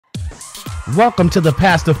Welcome to the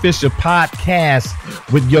PastorFisher podcast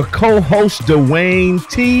with your co-host Dwayne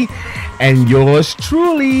T and yours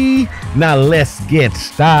truly. Now let's get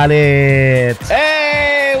started.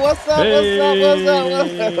 Hey, what's up? Hey, what's going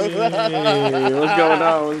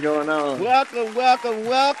on? What's going on?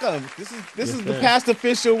 Welcome. This is the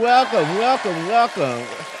PastorFisher. Welcome.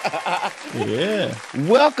 Yeah.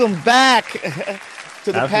 Welcome back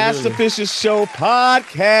to the PastorFisher Show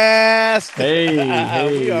podcast.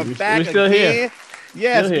 Hey, we are back we're still again. Here.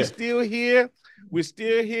 Yes, we're still here. We're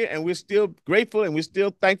still here, and we're still grateful, and we're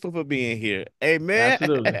still thankful for being here. Amen.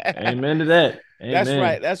 Absolutely. Amen to that.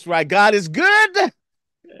 Amen. That's right. God is good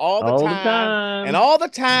all the time. And all the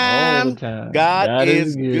time. God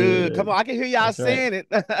is good. Come on, I can hear y'all saying it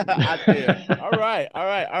out there. All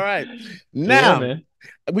right. Now,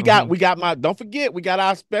 we got don't forget, we got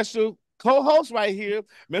our special co-host right here,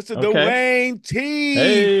 Mr. Dwayne T.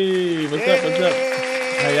 Hey, what's up?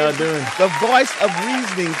 How y'all doing? The voice of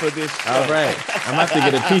reasoning for this show. All right. I'm about to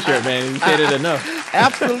get a t-shirt, man. You said it enough.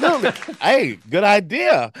 Absolutely. Hey, good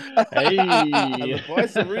idea. Hey. The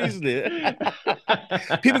voice of reasoning.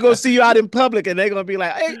 People gonna see you out in public and they're gonna be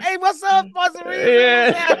like, hey, what's up, voice of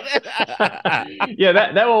reasoning?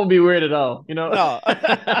 Yeah, that won't be weird at all, you know? No.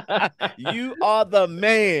 You are the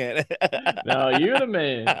man. No, you're the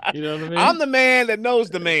man. You know what I mean? I'm the man that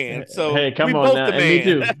knows the man. So hey, come on now. And me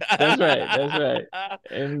too. That's right.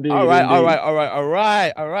 Indeed. All right.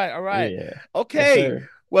 Yeah. Okay. Yes,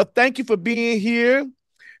 well, thank you for being here.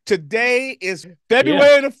 Today is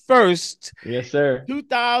February the 1st. Yes, sir.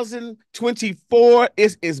 2024.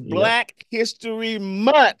 It is Black History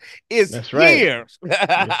Month. That's here.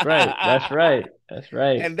 That's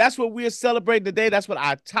right. And that's what we're celebrating today. That's what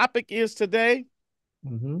our topic is today.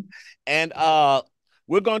 Mm-hmm. And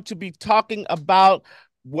we're going to be talking about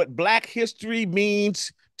what Black history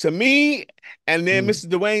means to me, and then Mr.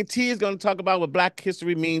 Dwayne T is going to talk about what Black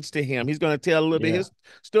history means to him. He's going to tell a little bit of his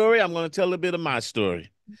story. I'm going to tell a little bit of my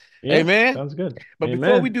story. Yeah, Amen. Sounds good. But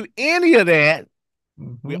before we do any of that,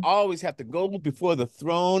 we always have to go before the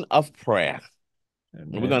throne of prayer.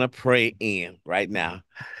 And we're going to pray in right now.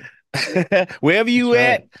 Wherever you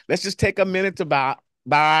at, let's just take a minute to bow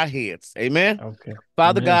our heads. Amen. Okay.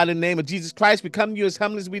 Father God, in the name of Jesus Christ, we come to you as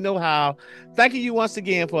humble as we know how. Thanking you once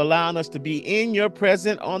again for allowing us to be in your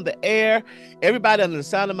presence on the air. Everybody under the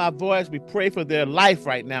sound of my voice, we pray for their life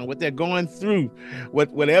right now, what they're going through,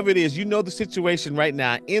 whatever it is. You know the situation right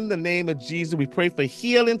now. In the name of Jesus, we pray for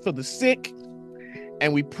healing for the sick,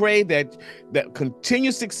 and we pray that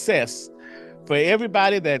continued success for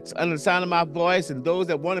everybody that's under the sound of my voice and those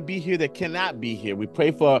that want to be here that cannot be here. We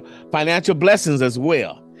pray for financial blessings as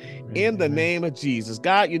well. In the name of Jesus.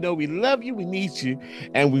 God, you know we love you, we need you,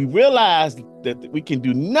 and we realize that we can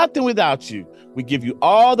do nothing without you. We give you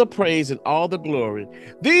all the praise and all the glory.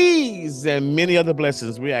 These and many other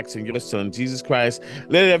blessings we ask in your son, Jesus Christ.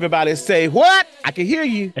 Let everybody say, what? I can hear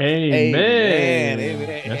you. Amen.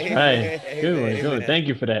 That's right. Amen. Good one. Thank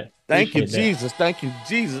you for that. Thank you, Jesus.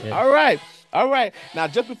 Yeah. All right. Now,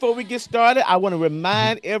 just before we get started, I want to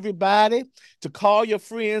remind everybody to call your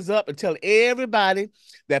friends up and tell everybody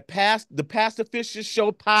that the PastorFisher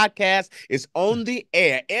Show podcast is on the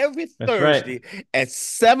air every Thursday at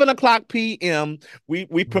 7:00 p.m.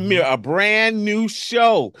 We premiere a brand new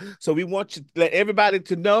show. So we want you to let everybody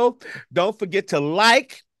to know. Don't forget to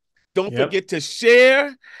like. Don't forget to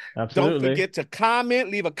share. Absolutely. Don't forget to comment.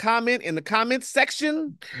 Leave a comment in the comment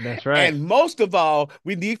section. That's right. And most of all,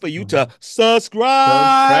 we need for you to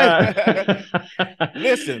subscribe.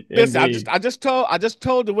 Listen. I just told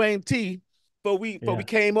Dwayne T. Before we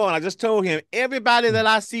came on, I just told him everybody that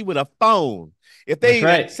I see with a phone, if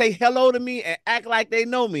they say hello to me and act like they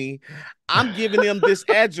know me, I'm giving them this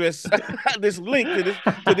address, this link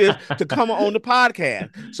to come on the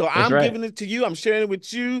podcast. So I'm giving it to you. I'm sharing it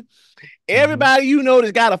with you. Everybody you know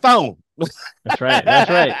that's got a phone. That's right.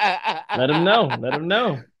 Let them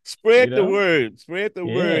know. Spread the word,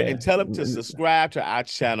 and tell them to subscribe to our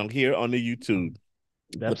channel here on the YouTube,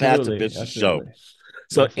 the PastorFisher Show.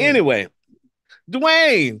 So anyway,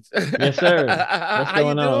 Dwayne. Yes, sir. What's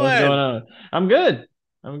going on? I'm good,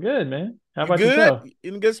 man. How about yourself?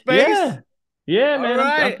 In good space? Yeah, man.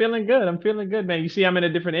 I'm feeling good, man. You see, I'm in a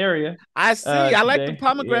different area. I see. I like the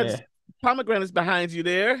pomegranates behind you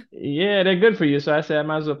there. Yeah, they're good for you. So I said I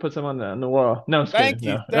might as well put some on the wall. No, thank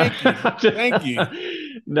you.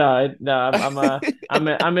 No,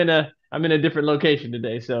 I'm in a different location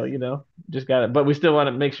today. So just got it. But we still want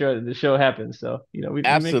to make sure that the show happens. So we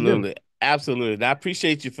absolutely. And I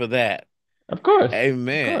appreciate you for that. Of course.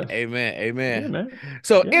 Amen. Yeah, man.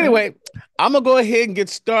 So anyway, I'm gonna go ahead and get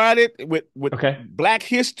started with Black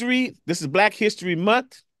History. This is Black History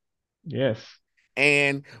Month. Yes.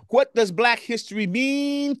 And what does Black history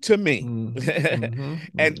mean to me? And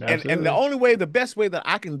the Absolutely. only way, the best way that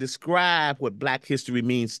I can describe what Black history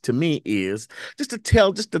means to me is just to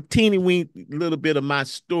tell just a teeny weeny little bit of my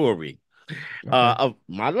story, Okay. of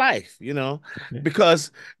my life, you know, Yeah.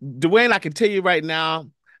 because Dwayne, I can tell you right now,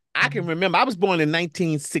 I can Mhm. remember I was born in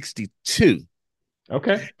 1962,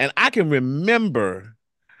 Okay. and I can remember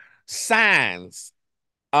signs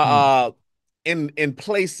Mm. uh in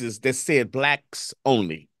places that said blacks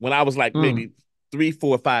only when I was like Mm. maybe 3,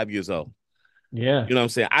 4, 5 years old. Yeah. You know what I'm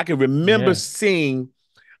saying? I can remember Yeah. seeing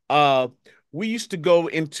uh we used to go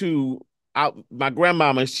into out my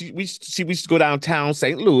grandmama, she we used to go downtown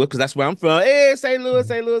St. Louis, because that's where I'm from. Hey, St. Louis, Mhm.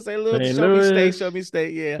 St. Louis, St. Louis, St. show me state, Louis. show me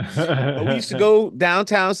state, yeah. But we used to go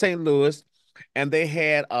downtown St. Louis, and they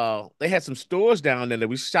had some stores down there that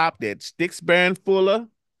we shopped at. Sticks Baron Fuller.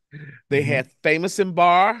 They Hmm. had Famous and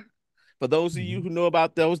Bar. For those of you Hmm. who know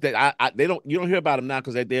about those, that they don't, you don't hear about them now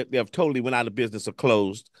because they have totally went out of business or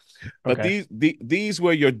closed. But Okay. these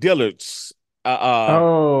were your Dillards,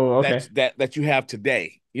 Oh, okay. that you have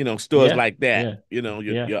today. You know, stores Yeah. like that. Yeah. You know,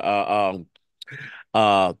 Yeah. your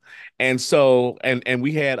uh and so and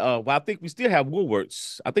we had well, I think we still have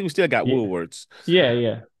Woolworths. I think we still got Yeah. Woolworths. Yeah.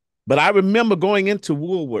 Yeah. But I remember going into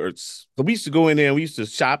Woolworths. So we used to go in there and we used to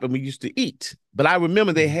shop and we used to eat. But I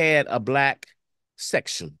remember they Mm. had a black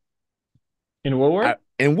section In Woolworth?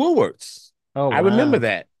 in Woolworths. Oh, I remember wow.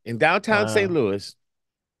 that in downtown St. Wow. Louis.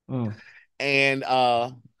 Mm. And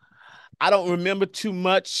I don't remember too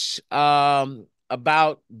much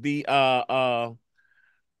about the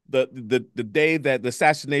day that the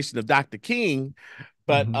assassination of Dr. King,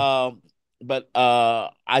 but Hmm.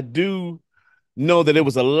 I do know that there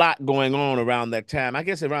was a lot going on around that time. I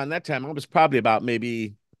guess around that time I was probably about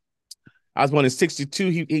maybe I was born in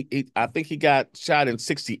 62. I think he got shot in Mm.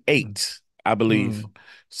 68, I believe. Mm. Hmm.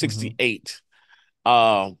 68.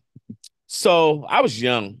 Um so I was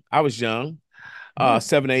young. I was young, Yeah.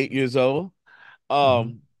 7, 8 years old. Hmm.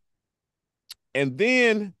 Um and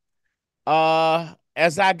then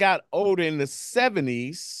as I got older in the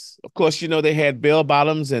 70s, of course, you know, they had bell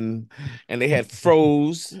bottoms and they had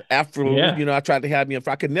froze, afros. Yeah. You know, I tried to have me a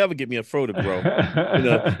fro. I could never get me a fro to grow. You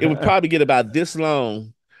know, it would probably get about this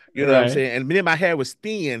long. You know what I'm Right. saying? And then my hair was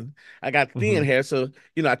thin. I got thin Hmm. hair, so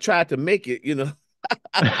you know, I tried to make it. You know,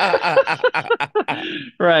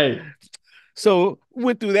 Right. so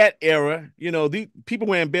went through that era. You know, the people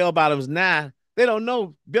wearing bell bottoms now, they don't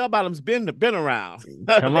know bell bottoms been around.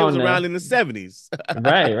 Come They was on around now. in the 70s.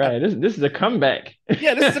 Right, right. This is a comeback.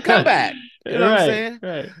 Yeah, this is a comeback. You know what I'm Right, saying?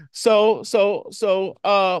 right. So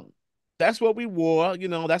that's what we wore. You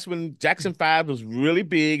know, that's when Jackson 5 was really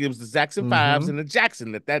big. It was the Jackson 5s Mm-hmm. and the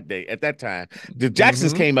Jackson at that time. The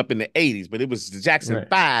Jacksons Mm-hmm. came up in the 80s, but it was the Jackson Right.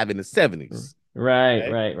 5 in the 70s. Right,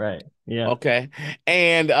 Okay. right, right. Yeah. Okay.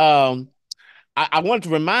 And I wanted to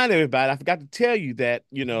remind everybody, I forgot to tell you that,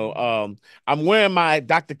 you know, I'm wearing my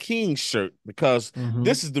Dr. King shirt because Mm-hmm.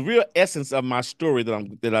 this is the real essence of my story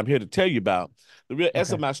that I'm here to tell you about. The real essence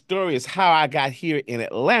of Okay. my story is how I got here in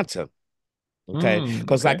Atlanta. Okay.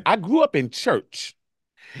 Because like Okay. I grew up in church,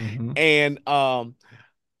 Mm-hmm. and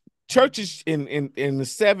churches in the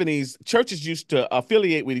 70s, churches used to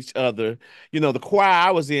affiliate with each other. You know, the choir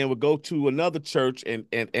I was in would go to another church and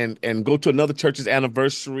go to another church's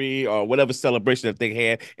anniversary or whatever celebration that they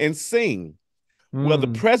had and sing. Well, the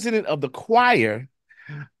Mm. president of the choir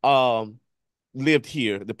um lived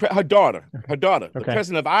here. Okay. her daughter, the Okay.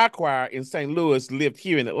 president of our choir in St. Louis lived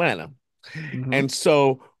here in Atlanta. Mm-hmm. And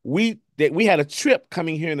so we had a trip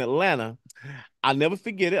coming here in Atlanta. I'll never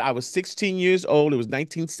forget it. I was 16 years old. It was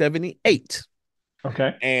 1978.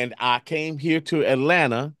 Okay. And I came here to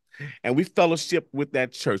Atlanta and we fellowshiped with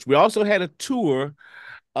that church. We also had a tour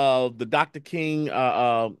of the Dr. King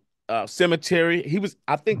cemetery. He was,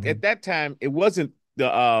 I think Mm-hmm. at that time, it wasn't the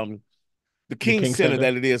The King King Center Center.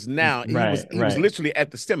 that it is now. Right, He was right, literally at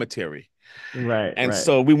the cemetery. right, And right.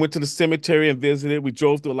 so we went to the cemetery and visited. We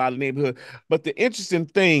drove through a lot of neighborhood. But the interesting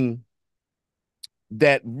thing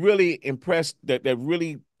that really impressed, that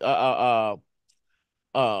really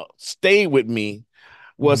stayed with me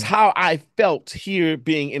was Mm-hmm. how I felt here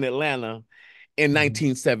being in Atlanta in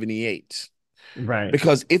Mm-hmm. 1978, Right.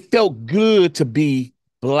 because it felt good to be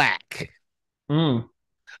black. Mm.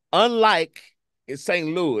 Unlike in St.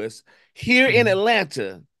 Louis, here in Mm-hmm.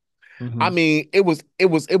 Atlanta, I Mm-hmm. mean, it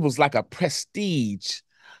was like a prestige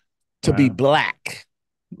to be Wow. black.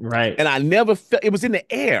 Right. And I never felt, it was in the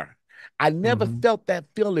air. I never Mm-hmm. felt that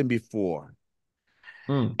feeling before.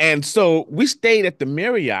 Mm. And so we stayed at the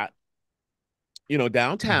Marriott, you know, Mm-hmm.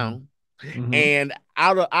 downtown. Mm-hmm. And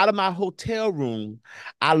out of my hotel room,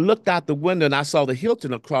 I looked out the window and I saw the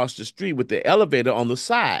Hilton across the street with the elevator on the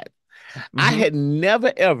side. I Hmm. had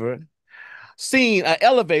never ever seen an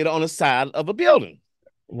elevator on the side of a building.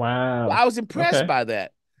 So I Wow. was impressed Okay. by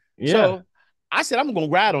that. Yeah. So I said, I'm gonna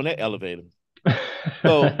ride on that elevator.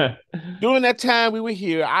 So during that time we were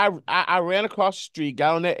here, I ran across the street,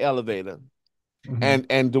 got on that elevator, Hmm.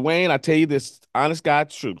 and Dwayne, I tell you this, honest God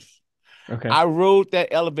truth, Okay. I rode that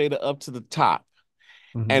elevator up to the top,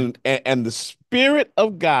 Hmm. and the Spirit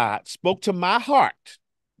of God spoke to my heart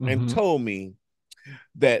and Hmm. told me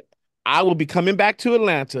that I will be coming back to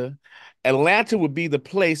Atlanta. Atlanta would be the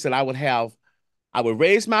place that I would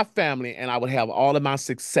raise my family and I would have all of my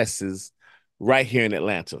successes right here in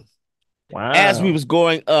Atlanta. As we Wow. was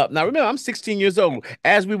going up, now remember I'm 16 years old.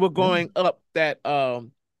 As we were Yeah. going up the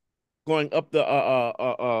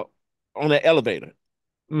on the elevator,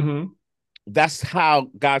 Hmm. that's how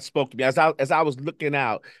God spoke to me. As I was looking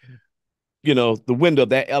out, the window of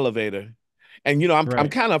that elevator. And I'm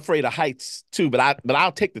Right. kind of afraid of heights too, but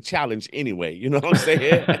I'll take the challenge anyway. You know what I'm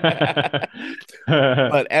saying?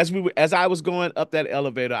 But as I was going up that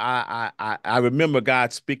elevator, I remember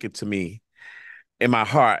God speaking to me in my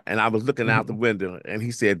heart, and I was looking out the Mhm. window, and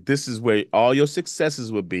He said, "This is where all your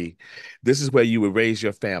successes will be. This is where you will raise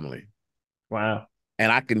your family." Wow.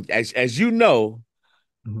 And I can, as you know,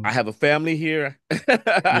 I Mhm. have a family here,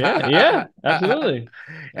 Yeah, yeah, absolutely.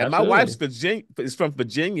 and my wife's Absolutely. Virginia is from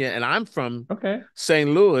Virginia, and I'm from Okay. St.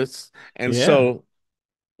 Louis, and Yeah. so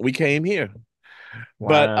we came here.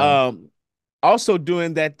 But Wow. also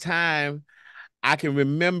during that time, I can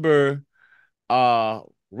remember uh,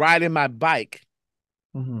 riding my bike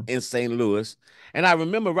Hmm. in St. Louis, and I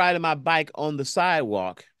remember riding my bike on the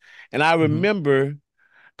sidewalk, and I Hmm. remember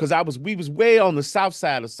because I was we was way on the south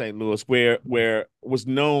side of St. Louis, where was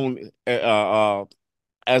known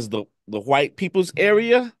as the white people's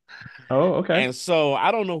area. Oh, okay. And so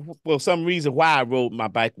I don't know for some reason why I rode my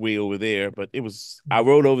bike way over there, but I Mhm.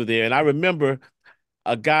 rode over there, and I remember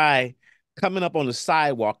a guy coming up on the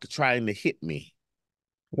sidewalk to trying to hit me.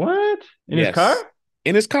 What? In his Yes, car?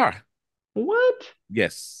 in his car. What?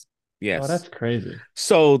 Yes, Oh, yes. that's crazy.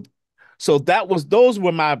 So, so those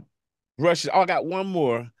were my brushes. Oh, I got one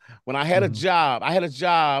more. When Hmm. I had a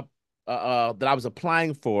job that I was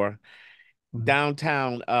applying for Hmm.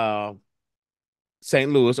 downtown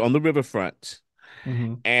St. Louis on the riverfront,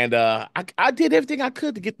 Hmm. and I did everything I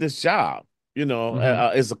could to get this job. Hmm.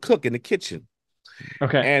 As a cook in the kitchen,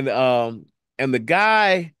 Okay. and um, and the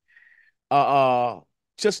guy uh, uh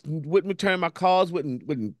just wouldn't return my calls, wouldn't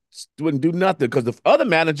do nothing because the other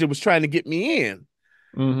manager was trying to get me in,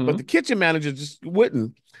 but the Hmm. kitchen manager just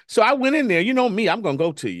wouldn't. So I went in there. You know me, I'm gonna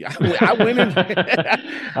go to you. I went in.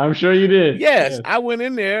 I'm sure you did. Yes, Yes. I went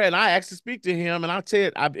in there and I asked to speak to him, and I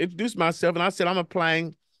introduced myself, and I said I'm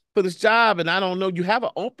applying for this job, and I don't know you have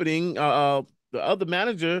an opening. The other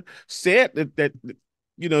manager said that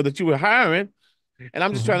you were hiring, and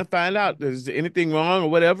I'm just trying Hmm. to find out is there anything wrong or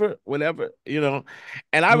whatever.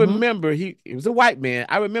 And I Hmm. remember he was a white man.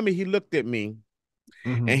 I remember he looked at me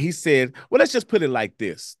and Hmm. he said, "Well, let's just put it like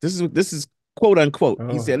this. This is quote unquote."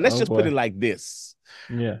 He Oh, said, "Let's oh just put it boy. like this.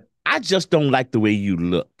 Yeah. I just don't like the way you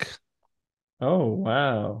look." Oh,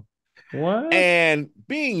 wow. What? And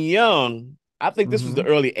being young, I think this was the Hmm.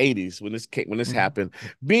 early '80s when this Hmm. happened.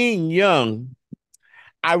 Being young,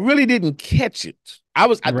 I really didn't catch it.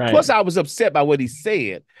 Of course, Right. I was upset by what he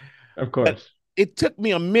said, Of but course. it took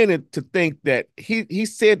me a minute to think that he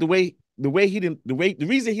said the reason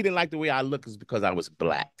he didn't like the way I look is because I was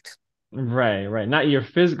black, Right, right. Not your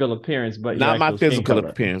physical appearance, but your not my actual skin physical color.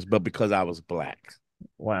 appearance, but because I was black.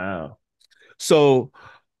 Wow. So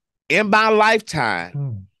in my lifetime,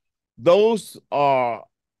 Hmm. those are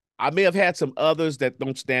I may have had some others that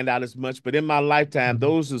don't stand out as much, but in my lifetime, Hmm.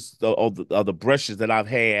 those are the brushes that I've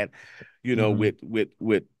had, Hmm. with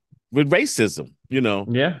racism,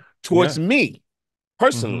 Yeah. towards Yeah. me Hmm.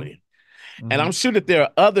 personally. And I'm Hmm. sure that there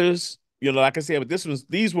are others, like I said, but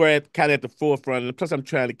these were kind of at the forefront. And plus, I'm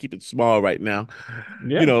trying to keep it small right now,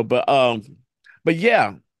 Yeah. but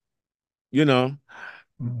yeah, you know,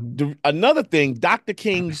 Hmm. another thing, Dr.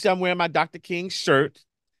 King, I'm wearing my Dr. King shirt.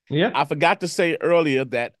 Yeah. I forgot to say earlier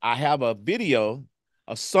that I have a video,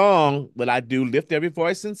 a song that I do, Lift Every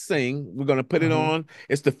Voice and Sing. We're going to put it Hmm. on.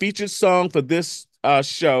 It's the featured song for this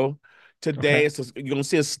show today. Okay. You're going to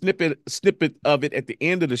see a snippet of it at the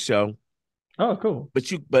end of the show. Oh, cool.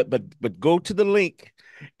 But go to the link,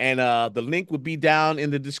 and the link will be down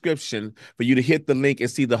in the description for you to hit the link and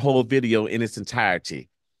see the whole video in its entirety.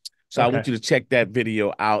 So I want Okay. you to check that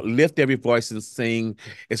video out. Lift Every Voice and Sing.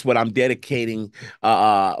 It's what I'm dedicating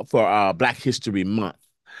for Black History Month.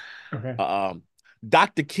 Okay. Uh, Um,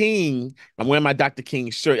 Dr. King, I'm wearing my Dr.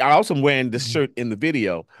 King shirt. I also am wearing the Mhm. shirt in the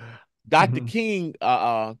video. Dr. Mhm. King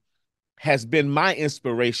has been my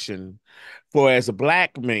inspiration for as a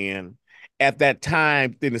black man at that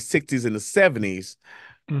time in the 60s and the 70s,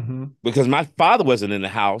 Mhm. because my father wasn't in the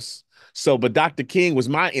house. So, but Dr. King was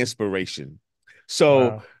my inspiration. So,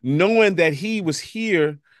 Wow. knowing that he was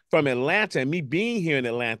here from Atlanta and me being here in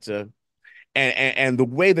Atlanta, and the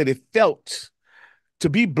way that it felt to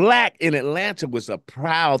be black in Atlanta was a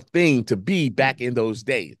proud thing to be back in those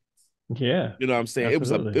days. Yeah. You know what I'm saying? It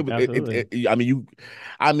was a Absolutely. Absolutely.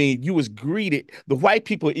 I mean you was greeted. The white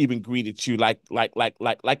people even greeted you like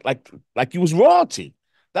you was royalty.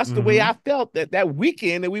 That's the way I Mhm. felt that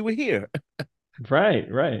weekend that we were here.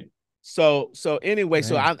 Right. Right. So anyway,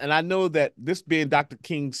 Man. I know that this being Dr.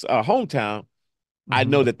 King's hometown, I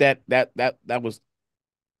know Mhm. that was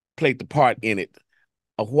played the part in it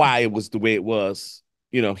of why it was the way it was,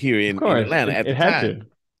 here Of in course. Atlanta at the It had time. to.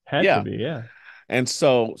 Had to Yeah. be. Yeah. And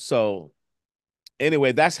so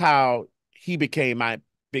anyway, that's how he became my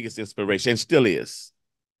biggest inspiration and still is.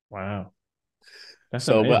 Wow. That's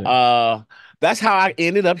So, but amazing. that's how I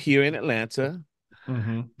ended up here in Atlanta.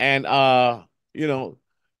 Mhm. And you know,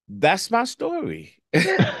 that's my story.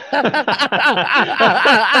 That's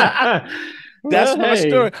Well, my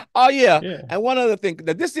story. hey. Oh yeah. Yeah. And one other thing,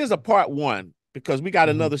 that this is a part one because we got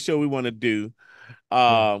Mhm. another show we want to do.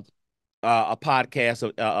 Yeah. Uh a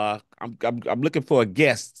podcast. I'm looking for a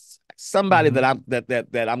guest, somebody that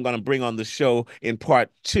Mhm. I'm going to bring on the show in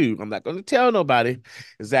part two. I'm not going to tell nobody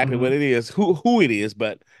exactly what Mhm. it is, who it is,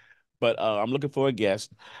 but I'm looking for a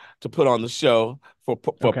guest to put on the show for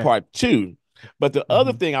Okay. part two. But the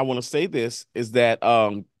other Mhm. thing I want to say this is that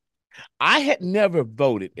I had never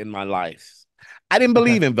voted in my life. I didn't Okay.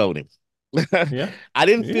 believe in voting. Yeah. I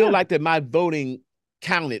didn't feel Yeah. like that my voting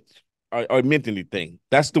counted or meant anything.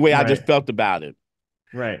 That's the way I just Right. felt about it.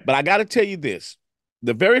 Right. But I got to tell you this: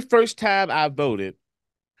 the very first time I voted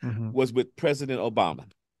Mhm. was with President Obama,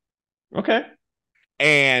 Okay.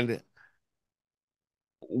 and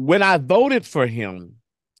when I voted for him,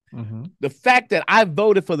 Mhm. the fact that I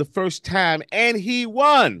voted for the first time and he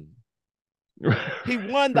won the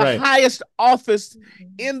Right. highest office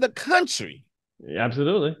in the country.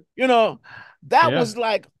 Absolutely. You know, that Yeah. was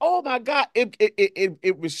like, oh my God,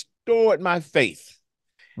 it restored my faith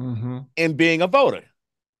Mhm. in being a voter.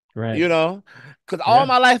 Right. You know, because all Yeah.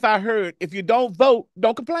 my life I heard, if you don't vote,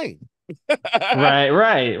 don't complain. Right.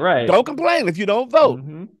 Right. Right. Don't complain if you don't vote,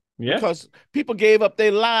 Mhm. Yeah. because people gave up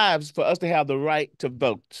their lives for us to have the right to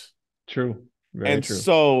vote. True. Very And true.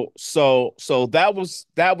 so that was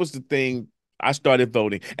the thing. I started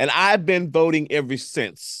voting, and I've been voting ever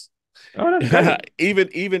since. Oh, that's great.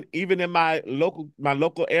 even in my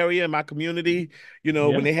local area, my community, when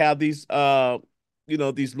Yeah. they have these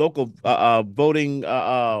local voting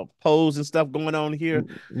polls and stuff going on here,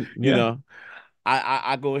 you Yeah. know,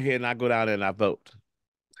 I go ahead and I go down there and I vote.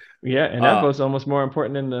 Yeah. And that Uh, vote's almost more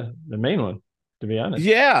important than the main one, to be honest.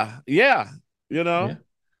 yeah, yeah, you know. Yeah.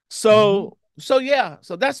 Mhm. So yeah,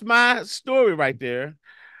 so that's my story right there.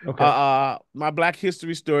 Okay. My Black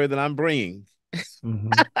History story that I'm bringing.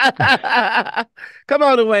 Mhm. Come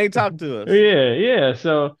on, Dwayne, talk to us. Yeah, yeah.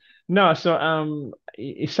 So no, so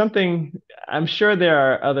it's something I'm sure there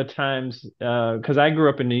are other times because I grew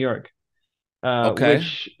up in New York, Okay.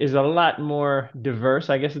 which is a lot more diverse,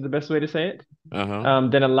 I guess is the best way to say it, Uh-huh.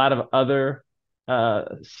 than a lot of other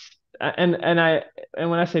and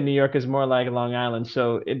when I say New York is more like Long Island,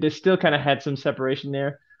 so it still kind of had some separation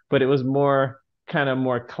there, but it was more kind of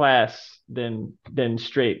more class than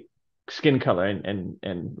straight skin color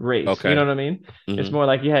and race. You know Okay. what I mean? It's Mm-hmm. more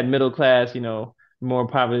like you had middle class, more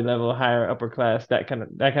poverty level, higher upper class, that kind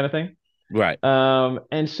of thing. Right.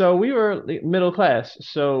 And so we were middle class.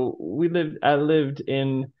 So I lived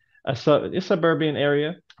in a suburban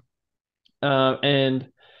area, and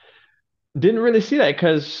didn't really see that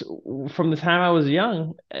because from the time I was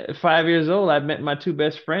young, 5 years old, I met my two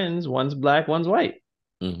best friends. One's black, one's white.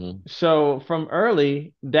 Mm-hmm. So from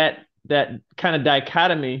early, that kind of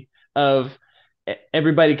dichotomy of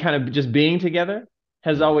everybody kind of just being together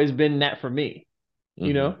has Mm-hmm. always been that for me, you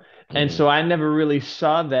Mm-hmm. know? And Mm-hmm. so I never really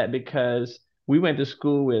saw that because we went to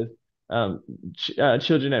school with um,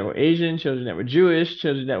 children that were Asian, children that were Jewish,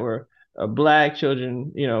 children that were black,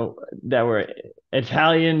 children, that were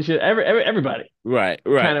Italian, everybody Right.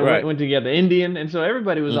 Right. kind of went, Right. went together, Indian. And so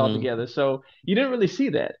everybody was all Mm-hmm. together. So you didn't really see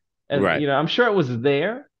that. As Right. I'm sure it was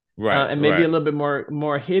there, Right. and maybe a Right. little bit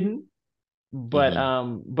more hidden. But Mm-hmm.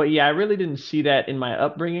 um, but yeah, I really didn't see that in my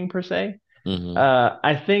upbringing per se. Mm-hmm.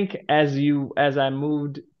 I think as I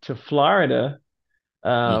moved to Florida,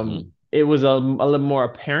 Mm-hmm. it was a little more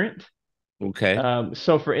apparent. Okay.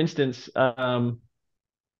 So for instance,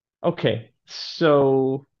 okay,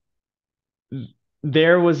 so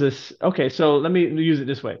there was this. Okay, so let me use it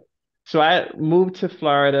this way. So I moved to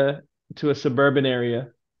Florida to a suburban area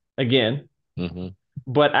again, Mm-hmm.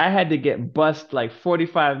 but I had to get bused like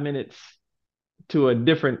 45 minutes to a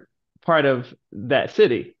different part of that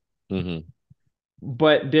city. Mm-hmm.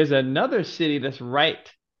 But there's another city that's right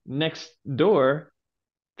next door,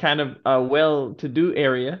 kind of a well-to-do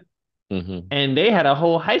area, Mm-hmm. and they had a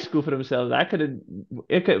whole high school for themselves. I could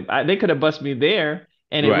have, they could have bused me there,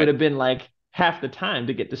 and it would Right. have been like half the time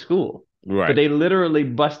to get to school. But Right. they literally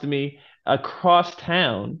bused me across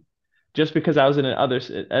town just because I was in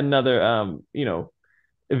another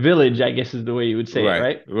village, I guess is the way you would say it, Right.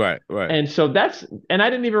 right? Right. Right. And so and I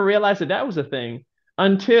didn't even realize that that was a thing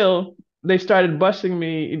until they started busing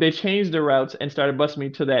me. They changed the routes and started busing me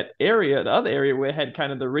to that area, the other area where it had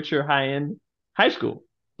kind of the richer high end high school.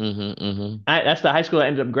 Mm-hmm. Mm-hmm. That's the high school I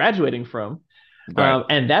ended up graduating from. Right.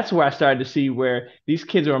 And that's where I started to see where these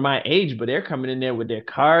kids were my age, but they're coming in there with their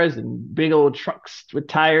cars and big old trucks with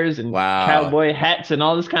tires and Wow. cowboy hats and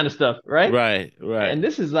all this kind of stuff, right? Right. Right. And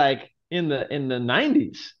this is like in the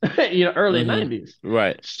 90s, early Mm-hmm. 90s.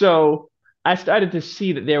 Right. So I started to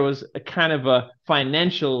see that there was a kind of a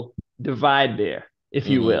financial divide there, if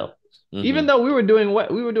you Mm-hmm. will. Even Mm-hmm. though we were doing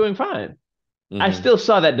what we were doing fine, I Mm-hmm. still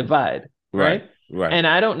saw that divide, Right. right? Right. And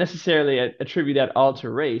I don't necessarily attribute that all to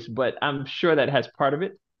race, but I'm sure that has part of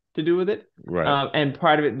it to do with it. Right. And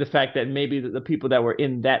part of it, the fact that maybe the people that were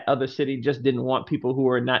in that other city just didn't want people who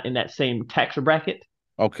were not in that same tax bracket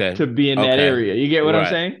Okay. to be in that Okay. area. You get what I'm Right.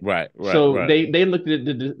 saying? Right. Right. So Right. they looked at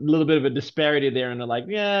the little bit of a disparity there, and they're like,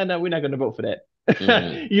 yeah, no, we're not going to vote for that.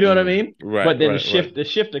 Mm-hmm. You know what I Mm-hmm. mean? Right. But then Right. Right. the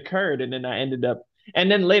shift occurred, and then I ended up,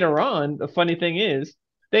 and then later on, the funny thing is,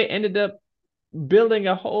 they ended up building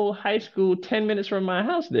a whole high school 10 minutes from my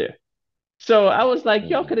house there. So I was like,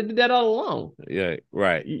 y'all Mm-hmm. could have did that all along. Yeah.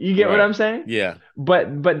 Right. You get what Right. I'm saying? Yeah.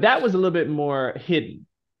 But that was a little bit more hidden.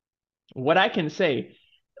 What I can say,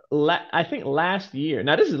 I think last year.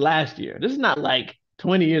 Now this is last year. This is not like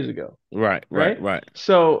 20 years ago, Right. Right. right? Right.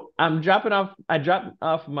 So I dropped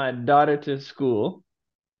off my daughter to school.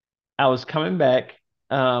 I was coming back,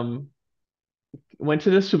 um, went to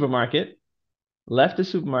the supermarket, left the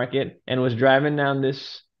supermarket, and was driving down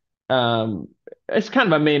this um it's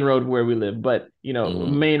kind of a main road where we live, but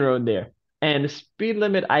Mm-hmm. main road there. And the speed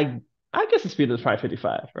limit, I guess the speed limit is probably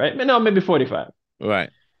 55, right? No, maybe 45. Right.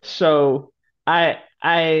 So I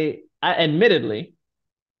admittedly,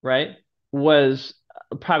 right, was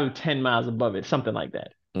probably 10 miles above it, something like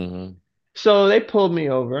that. Mm-hmm. So they pulled me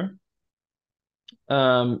over.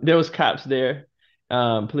 There was cops there,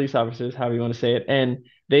 police officers, however you want to say it, and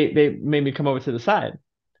they made me come over to the side.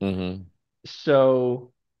 Mm-hmm.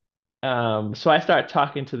 So so I start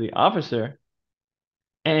talking to the officer,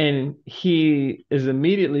 and he is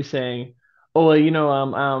immediately saying, "Oh,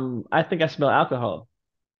 well, I think I smell alcohol."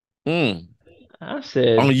 Mm. I On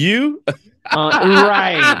said, you?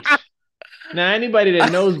 Right." Now, anybody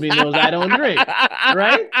that knows me knows I don't drink,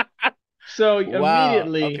 right? So Wow.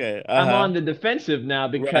 immediately Okay. I'm Uh-huh. on the defensive now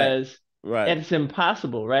Right. because Right. it's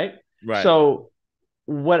impossible, right? Right. So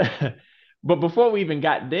what? But before we even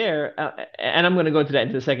got there, and I'm going to go into that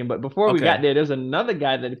in a second, but before we got Okay. there, there's another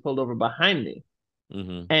guy that he pulled over behind me.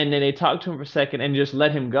 Mm-hmm. And then they talked to him for a second and just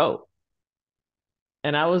let him go.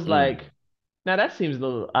 And I was Mm. like, now that seems a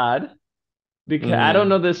little odd because I don't Mm-hmm.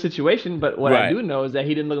 know the situation, but what I Right. do know is that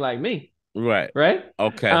he didn't look like me, Right. right?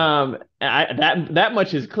 Okay. That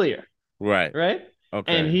much is clear, Right. right? And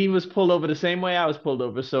Okay. he was pulled over the same way I was pulled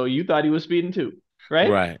over, so you thought he was speeding too, right?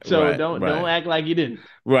 Right. So Right. don't Right. act like you didn't,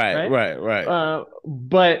 Right. right? Right. Right.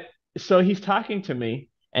 But so he's talking to me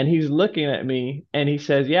and he's looking at me and he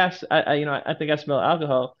says, "Yes, I think I smell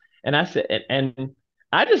alcohol." And I said, and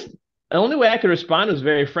I just the only way I could respond was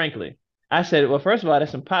very frankly. I said, "Well, first of all,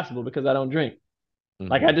 that's impossible because I don't drink."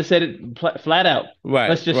 Like I Mm-hmm. just said it flat out. Right.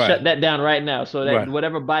 Let's just Right. shut that down right now so that Right.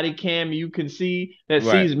 whatever body cam you can see that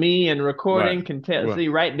Right. sees me and Right. recording can tell Right. see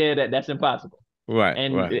right there that that's impossible. Right.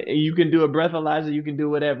 And Right. you can do a breathalyzer, you can do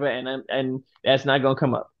whatever, and that's not gonna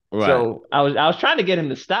come up. Right. So I was trying to get him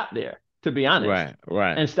to stop there, to be honest, Right.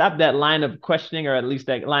 Right. and stop that line of questioning, or at least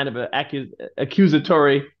that line of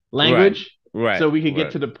accusatory Right. language, Right. so we could get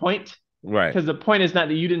Right. to the point. Right. Because the point is not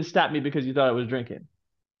that you didn't stop me because you thought I was drinking.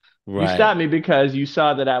 You Right. stopped me because you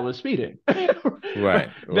saw that I was speeding. Right.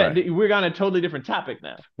 That Right. we're on a totally different topic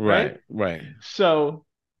now, right? Right. Right. So,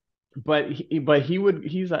 but he's like,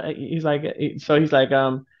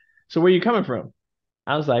 so where you coming from?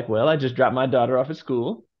 I was like, well, I just dropped my daughter off at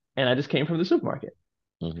school and I just came from the supermarket.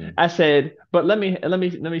 Mm-hmm. I said, but let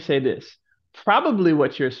me say this. Probably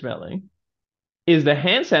what you're smelling is the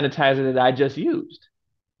hand sanitizer that I just used,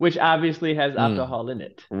 which obviously has Mm. alcohol in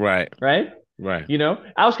it, Right. right? Right.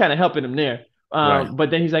 I was kind of helping him there. Right. But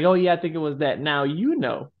then he's like, oh, yeah, I think it was that. Now,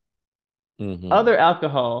 Hmm. other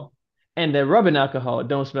alcohol and the rubbing alcohol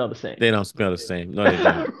don't smell the same. They don't smell the same. No, they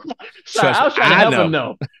don't. Sorry, Trust I me. was trying to I help him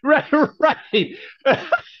know. though. Right, right.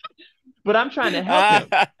 But I'm trying to help him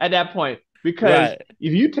at that point because Right.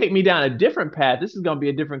 if you take me down a different path, this is going to be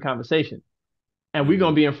a different conversation. And we're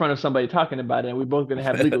going to Hmm. be in front of somebody talking about it, and we're both going to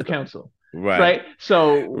have legal counsel. Right. Right.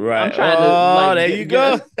 So I'm Right. trying to Oh, like there you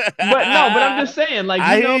go. but no, but I'm just saying, like,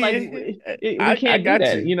 I hear like you. we I can't do got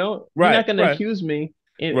that. you. You're Right. not going to Right. accuse me.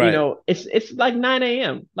 Right. It's like 9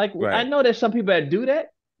 a.m. Like, I Right. know there's some people that do that,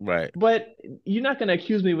 Right. but you're not going to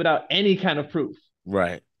accuse me without any kind of proof. Right.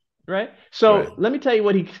 Right. Right. So let me tell you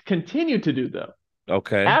what he continued to do though.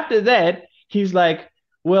 Okay. After that, he's like,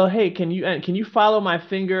 "Well, hey, can you follow my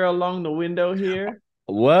finger along the window here?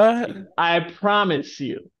 What? I promise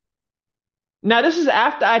you." Now, this is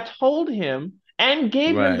after I told him and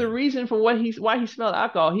gave him Right. the reason for why he smelled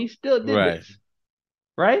alcohol. He still did Right. this,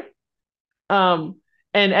 right? Um,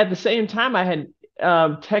 and at the same time, I had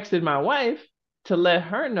texted my wife to let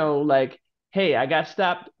her know, like, "Hey, I got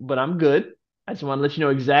stopped, but I'm good. I just want to let you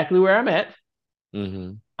know exactly where I'm at.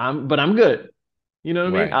 Hmm. But I'm good. You know what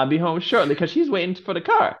I mean? Right. I'll be home shortly because she's waiting for the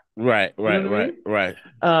car. Right. You know Right. what I Right. mean?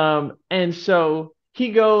 Right. And so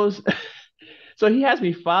he goes, so he has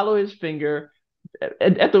me follow his finger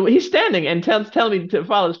he's standing and telling me to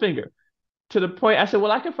follow his finger to the point. I said,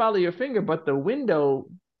 well, I can follow your finger, but the window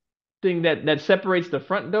thing that separates the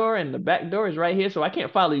front door and the back door is right here. So I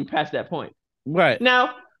can't follow you past that point. Right.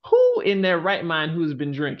 Now, who in their right mind who's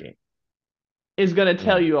been drinking is going to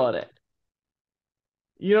tell Mm. you all that?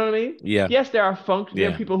 You know what I mean? Yeah. Yes, there are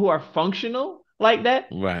Yeah. people who are functional like that,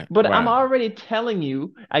 Right. but I'm Right. already telling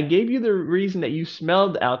you, I gave you the reason that you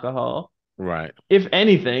smelled alcohol, Right. if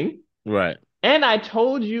anything, Right. and I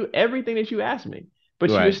told you everything that you asked me. But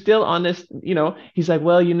you're Right. still on this, he's like,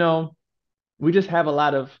 well, we just have a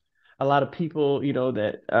lot of people,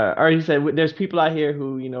 that or he said there's people out here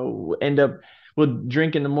who, end up will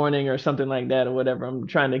drink in the morning or something like that or whatever. I'm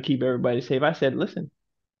trying to keep everybody safe. I said, listen,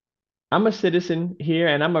 I'm a citizen here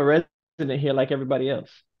and I'm a resident here like everybody else.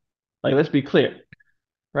 Like, let's be clear,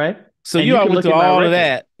 right? So And you you all can went look through at my all of record.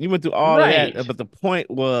 that. You went through all of that, Right. but the point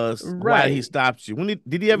was why he Right. stopped you. When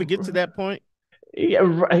did he ever get to that point? Yeah,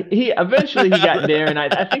 right. He eventually he got there, and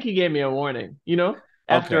I think he gave me a warning,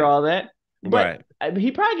 after Okay. all that. But Right.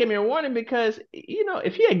 he probably gave me a warning because,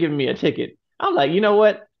 if he had given me a ticket, I'm like, you know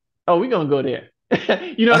what? Oh, we're gonna go there.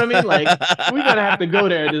 You know what I mean? Like, we're gonna have to go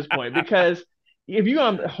there at this point because if you're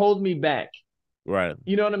gonna hold me back, Right.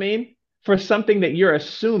 you know what I mean? For something that you're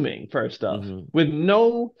assuming, first off, Hmm. with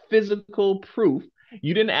no physical proof,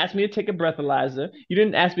 you didn't ask me to take a breathalyzer. You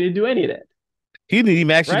didn't ask me to do any of that, He didn't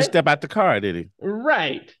even ask you to right? step out the car, did he?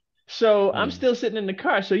 Right. So I'm Mm. still sitting in the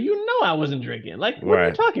car. So I wasn't drinking. Like, what are you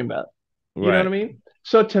Right. talking about? You know what I Right. mean?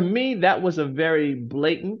 So to me, that was a very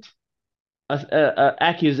blatant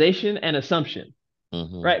accusation and assumption,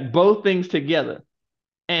 Hmm. right? Both things together.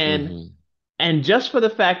 And Hmm. and just for the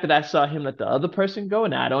fact that I saw him let the other person go,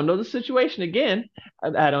 and I don't know the situation again,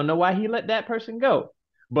 I don't know why he let that person go.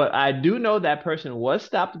 But I do know that person was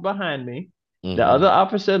stopped behind me. The other Hmm.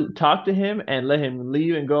 officer talked to him and let him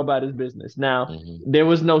leave and go about his business. Now, Hmm. there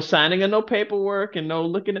was no signing of no paperwork and no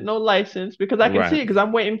looking at no license because I can see Right. it because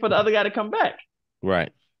I'm waiting for the other guy to come back.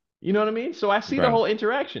 Right. You know what I mean? So I see the Right. whole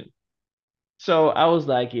interaction. So I was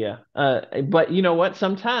like, yeah. But you know what?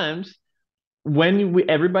 Sometimes when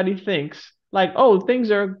everybody thinks like, oh,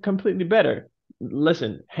 things are completely better.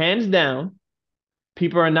 Listen, hands down,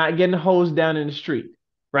 people are not getting hosed down in the street,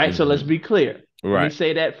 right? So let's Hmm. be clear. Let me Right.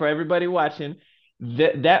 say that for everybody watching,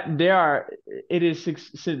 that it is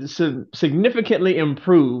significantly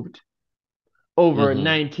improved over Hmm.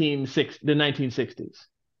 the 1960s,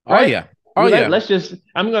 Oh right? yeah. Oh yeah.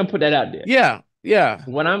 I'm going to put that out there. Yeah. Yeah.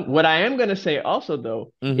 What I am going to say also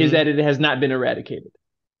though is Hmm. that it has not been eradicated.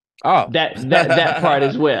 Oh. That part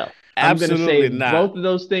as well. I'm going to say Absolutely not. both of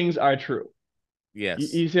those things are true.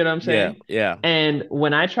 Yes. You see what I'm Yeah. saying? Yeah. And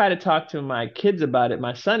when I try to talk to my kids about it,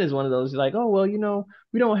 my son is one of those, he's like, oh, well,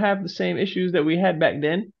 we don't have the same issues that we had back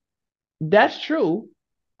then. That's true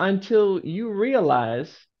until you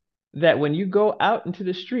realize that when you go out into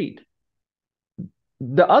the street,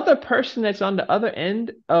 the other person that's on the other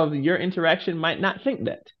end of your interaction might not think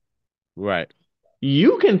that. Right.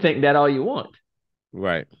 You can think that all you want.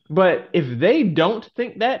 Right. But if they don't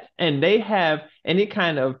think that and they have any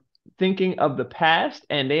kind of thinking of the past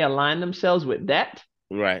and they align themselves with that,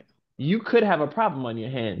 Right. you could have a problem on your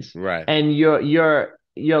hands Right. and your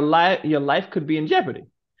life could be in jeopardy.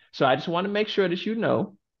 So I just want to make sure that you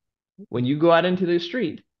know when you go out into the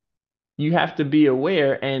street, you have to be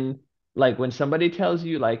aware. And like when somebody tells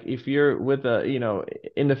you, like if you're with a,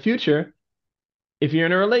 in the future, if you're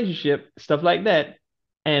in a relationship, stuff like that,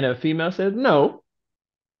 and a female says no,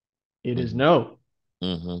 it is Mm-hmm. no.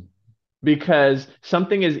 Mm-hmm. Because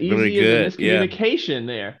something as Really easy as a good. Yeah. miscommunication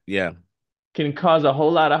there Yeah. can cause a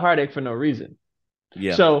whole lot of heartache for no reason.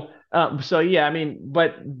 Yeah. So yeah, I mean,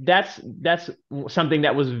 but that's something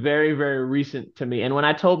that was very, very recent to me. And when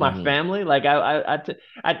I told my Mm-hmm. family, like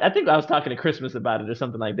I think I was talking to Christmas about it or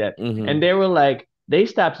something like that, and Mm-hmm. they were like, they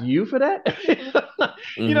stopped you for that?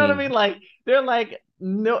 You know what I Mm-hmm. mean? Like they're like,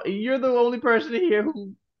 no, you're the only person here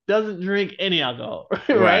who doesn't drink any alcohol, right?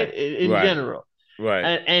 Right. In Right. general, Right.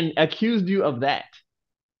 and accused you of that,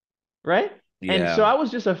 right? And so Yeah. I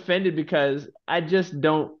was just offended because I just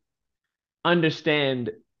don't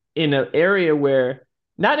understand in an area where,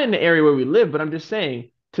 not in the area where we live, but I'm just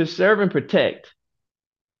saying to serve and protect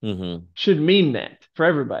Mm-hmm. should mean that for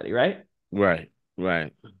everybody, right? Right.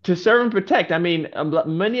 Right. To serve and protect, I mean,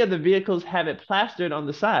 many of the vehicles have it plastered on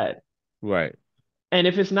the side. Right. And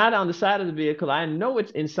if it's not on the side of the vehicle, I know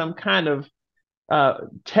it's in some kind of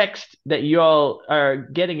text that y'all are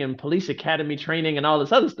getting in police academy training and all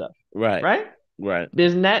this other stuff, Right. right? Right.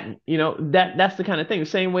 Isn't that, that's the kind of thing. The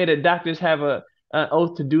same way that doctors have an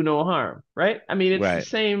oath to do no harm, right? I mean, it's the Right.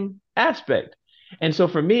 same aspect. And so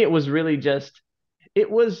for me, it was really just, it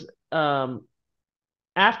was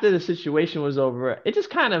after the situation was over, it just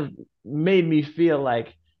kind of made me feel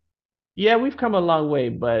like, yeah, we've come a long way,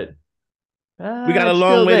 but We got a it's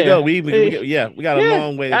long still way to go. there. Yeah, we got a Yeah,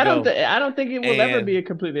 long way to go. I don't think it will ever And be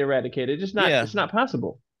completely eradicated. yeah, It's not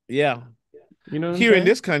possible. yeah. You know what I'm Here in saying?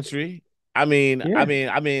 this country, Yeah.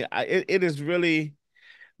 it is really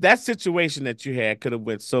that situation that you had could have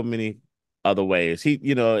went so many other ways. Oh I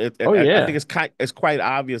think yeah. it's quite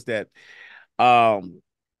obvious that um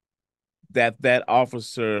that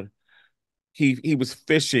officer he was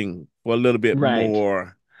fishing for a little bit Right.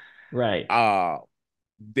 more Right. uh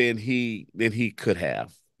than he could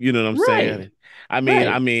have. You know what I'm Right. saying? Right.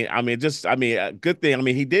 A good thing. I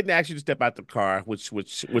mean, he didn't actually step out the car, which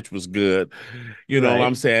was good. You know what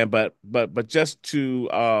I'm Right. saying? But just to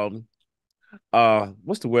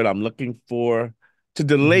what's the word I'm looking for? To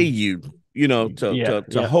delay Mhm. you, Yeah. to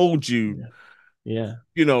Yeah. hold you, Yeah.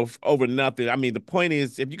 Yeah. over nothing. I mean, the point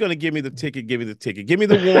is, if you're gonna give me the ticket, give me the ticket. Give me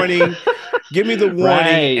the warning. Give me the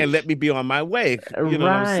warning and Right. let me be on my way. You know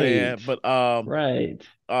what I'm Right. saying? But Right.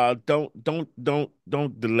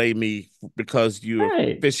 don't delay me because you're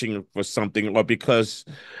Right. fishing for something, or because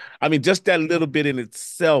just that little bit in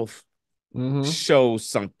itself Mm-hmm. shows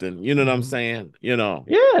something. You know what I'm Mm-hmm. saying?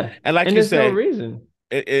 Yeah. And like And you there's no say, reason.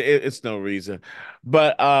 it's no reason.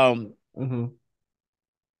 But Mm-hmm.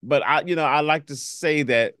 I like to say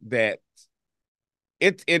that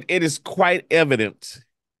it is quite evident,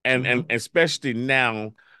 and Mm-hmm. especially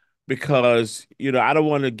now, because I don't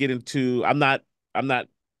want to get into, I'm not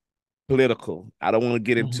political. I don't want to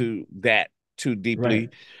get Mm-hmm. into that too Right. deeply.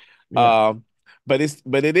 Yeah. Um, but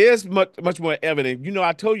it is much more evident.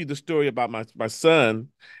 I told you the story about my son.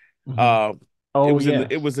 Mm-hmm. Uh, Oh yes.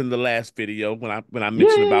 it was in the last video when I Yeah,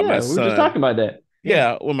 mentioned yeah, about my yeah. We were just son. talking about that. Yeah.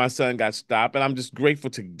 Yeah, when my son got stopped, and I'm just grateful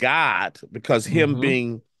to God because him Mm-hmm.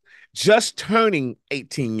 being just turning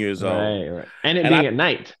 18 years old, Right, right. And it and being at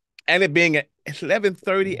night. it being at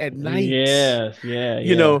 11:30 at night. Yes. Yeah,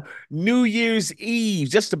 you yeah. know, New Year's Eve,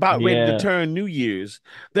 just about ready to Yeah. turn New Year's.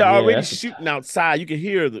 They're Yeah. already That's shooting outside. You can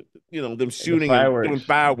hear them the shooting and doing fireworks.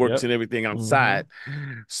 fireworks Yep. and everything Mm-hmm. outside.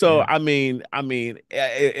 So Yeah.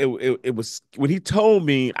 it was when he told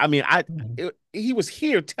me. Mhm. He was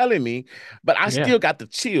here telling me, but I Yeah. still got the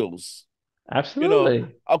chills. Absolutely.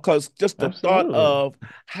 Because just the thought Absolutely. of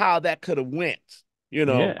how that could have went. You Yeah.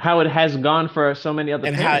 know, How it has gone for so many other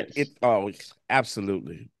and how parents.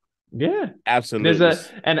 absolutely, Yeah. There's absolutely.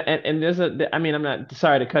 a and there's a I mean, I'm not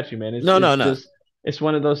sorry to cut you, man. No, no, It's no. just it's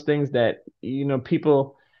one of those things that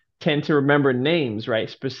people tend to remember names, right,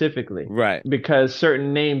 specifically Right. because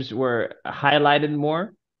certain names were highlighted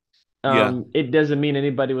more. Yeah. It doesn't mean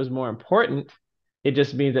anybody was more important. It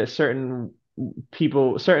just means that certain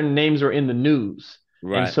names were in the news,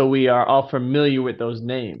 and Right. so we are all familiar with those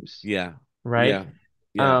names, Yeah. right? Yeah.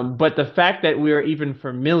 Yeah. But the fact that we are even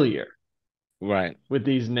familiar Right. with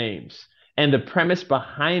these names and the premise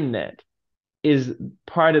behind that is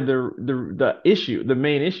part of the issue, the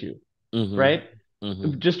main issue, Mm-hmm. right?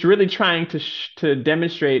 Mm-hmm. Just really trying to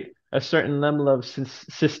demonstrate a certain level of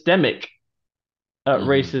systemic Mm-hmm.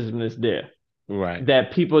 racism that's there Right.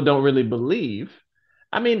 that people don't really believe.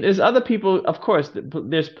 I mean, there's other people, of course,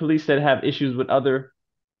 there's police that have issues with other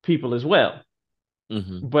people as well,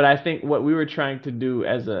 Mm-hmm. But I think what we were trying to do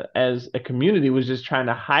as a community was just trying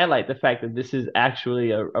to highlight the fact that this is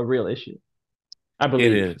actually a real issue. I It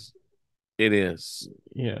believe. is. It is.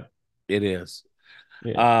 Yeah. It is.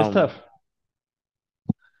 Yeah. It's Um, tough.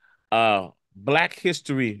 Black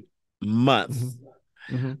History Month.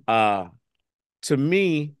 Hmm. Hmm. Uh, to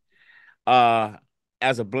me, uh,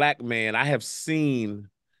 as a black man, I have seen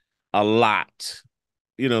a lot,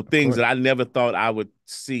 Of things that course. I never thought I would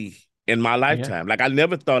see in my Yeah. lifetime. Like I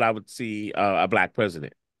never thought I would see a black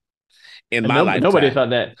president in And my nobody lifetime. thought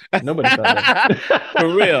that. Nobody thought that. For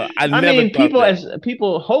real, I I never mean, thought that.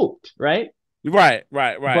 people hoped, right? Right,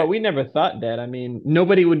 right, But right. we never thought that. I mean,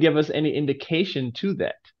 nobody would give us any indication to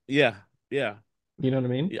that. Yeah, yeah. You know what I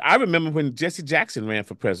mean? I remember when Jesse Jackson ran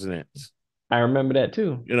for president. I remember that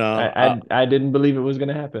too. You know, I didn't believe it was going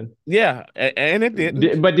to happen. yeah, and it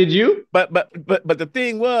didn't. But did you? But the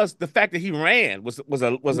thing was, the fact that he ran was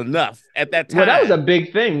enough at that Well, that was a time.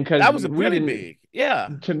 big thing because That was a we really didn't. big. Yeah,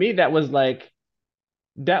 To me, that was like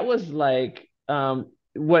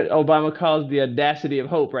what Obama calls the audacity of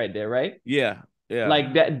hope, right there, right? yeah, yeah.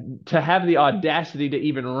 Like that to have the audacity to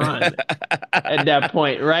even run at that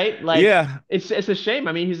point, right? Like Yeah. it's a shame.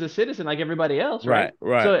 I mean, he's a citizen like everybody else, right?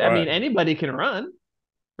 Right, right, So I right. mean, anybody can run,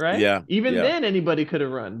 right? Yeah, Even yeah, then, anybody could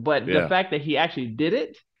have run. But the yeah, fact that he actually did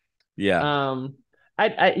it, yeah. um,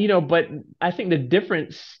 but I think the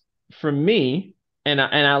difference for me, and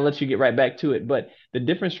I'll let you get right back to it. But the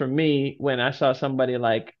difference for me when I saw somebody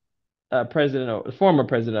like former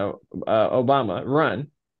President Obama run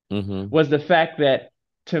Mm-hmm. was the fact that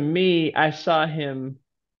to me, I saw him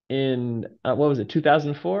in what was it,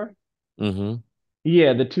 2004? Mm-hmm.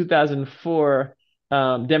 Yeah, the 2004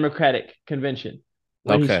 Democratic convention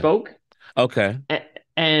when he Okay. spoke. Okay.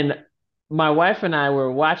 And my wife and I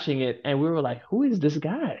were watching it and we were like, who is this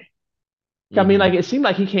guy? I mean, Mm-hmm. like it seemed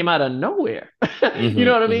like he came out of nowhere. You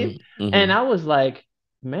know Mm-hmm. what I mean? Mm-hmm. And Mm-hmm. I was like,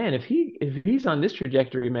 man, if he's on this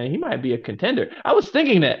trajectory, man, he might be a contender. I was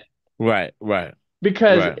thinking that Right, right,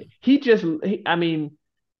 because right. I mean,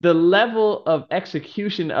 the level of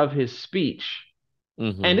execution of his speech,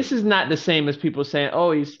 and Mm-hmm. this is not the same as people saying,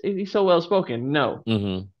 "Oh, he's so well spoken." No,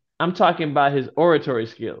 Mm-hmm. I'm talking about his oratory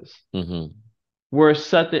skills. Mm-hmm.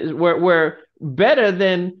 Were better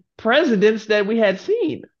than presidents that we had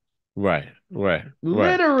seen. Right, right, right,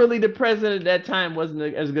 Literally, the president at that time wasn't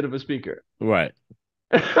as good of a speaker. right,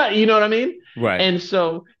 You know what I mean? right. And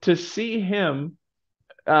so to see him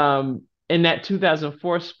in that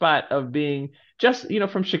 2004 spot of being just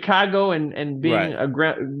from Chicago and being Right, a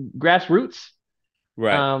grassroots,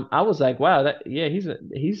 right. I was like, wow, that yeah,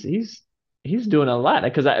 he's doing a lot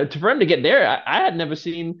because for him to get there, I had never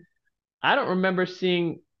seen. I don't remember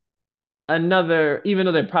seeing another, even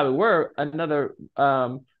though there probably were another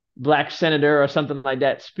black senator or something like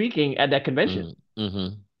that speaking at that convention. Mm-hmm.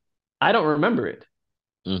 Mm-hmm. I don't remember it.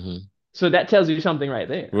 Mm-hmm. So that tells you something right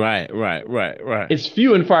there. Right, right, right, right. It's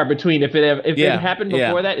few and far between. If it Yeah, happened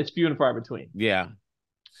before yeah, that, it's few and far between. yeah.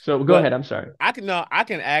 So go Well, ahead. I'm sorry. I can no, I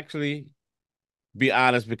can actually be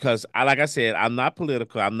honest because like I said, I'm not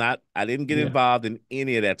political. I didn't get Yeah. involved in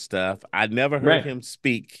any of that stuff. I never heard Right. him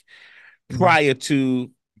speak Mhm. prior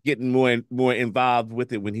to getting more involved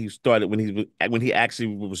with it when he actually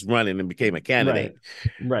was running and became a candidate.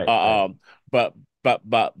 Right. Right. Right. Uh, um, but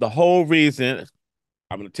but the whole reason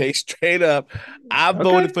I'm gonna take straight up, I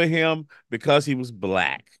voted Okay. for him because he was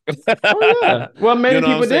black. Oh yeah. Well, You many know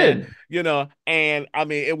what I'm people saying? did. And I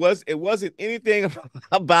mean it wasn't anything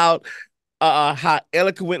about how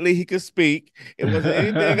eloquently he could speak. It wasn't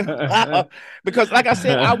anything about because like I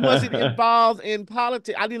said, I wasn't involved in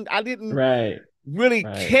politics. I didn't Right. really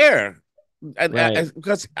Right. care. Right.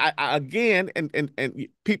 Because again, and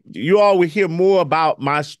people, you all will hear more about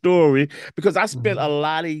my story because I spent a Mhm.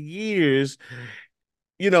 lot of years,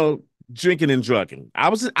 you know, drinking and drugging. I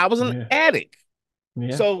was an Yeah. addict.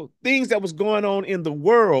 Yeah. So things that was going on in the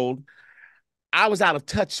world, I was out of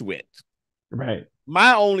touch with. Right.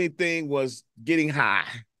 My only thing was getting high.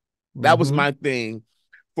 That was Hmm. my thing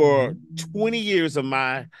for Hmm. 20 years of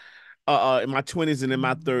my in my 20s and in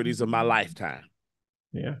my 30s of my lifetime.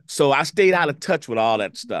 Yeah. So I stayed out of touch with all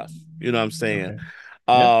that stuff. You know what I'm saying? Okay.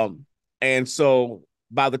 Yep. Um, and so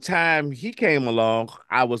by the time he came along,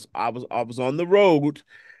 I was on the road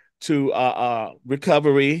to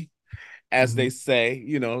recovery, as they Hmm.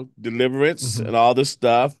 say, deliverance Hmm. and all this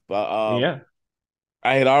stuff. Yeah.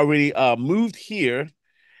 I had already moved here,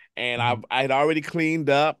 and I Hmm. I had already cleaned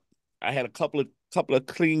up. I had a couple of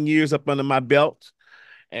clean years up under my belt,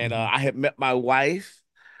 and Hmm. I had met my wife.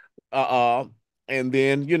 Uh, uh, and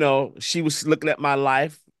then she was looking at my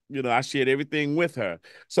life. I shared everything with her.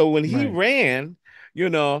 So when he Right. ran, you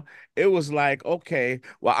know, it was like, okay,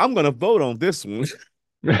 well, I'm gonna vote on this one.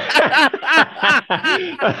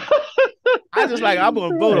 I just like I'm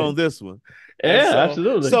gonna vote Right. on this one. And Yeah, so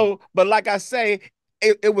absolutely. but like I say,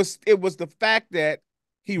 it was the fact that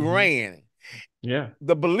he Hmm. ran. Yeah.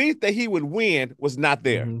 The belief that he would win was not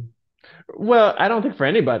there. Hmm. Well, I don't think for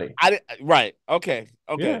anybody. Right. Okay.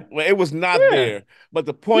 Okay. Yeah. Well, it was not Yeah. there. But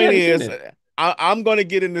the We point hadn't seen is, it. I'm going to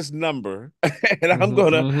get in this number, and I'm Hmm.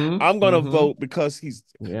 gonna Hmm. I'm gonna Hmm. vote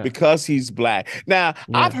Yeah. because he's black. Now,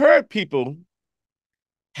 I've Yeah. heard people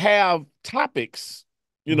have topics,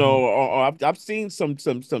 Hmm. or I've seen some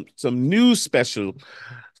news special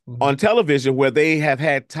Hmm. on television where they have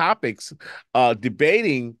had topics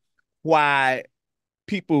debating why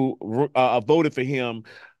people voted for him,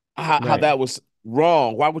 how Right. that was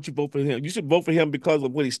wrong. Why would you vote for him? You should vote for him because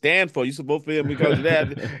of what he stands for. You should vote for him because of that.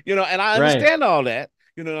 And I Right. understand all that.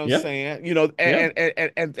 You know what I'm Yep. saying? Yep.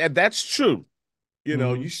 And that's true. You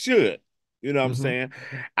Hmm. should. You know what I'm Hmm. saying?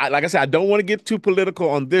 Like I said, I don't want to get too political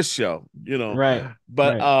on this show, Right.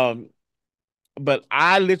 but Right.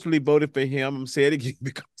 I literally voted for him. I'm saying it again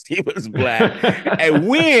because he was black. And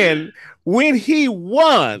when he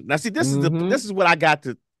won, now see, Hmm. this is what I got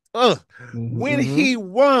to. Uh, when Hmm. he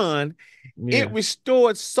won, it Yeah.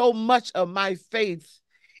 restored so much of my faith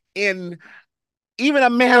in even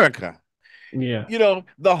America. Yeah.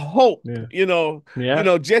 The hope. Yeah.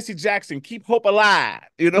 Yeah. Jesse Jackson, keep hope alive.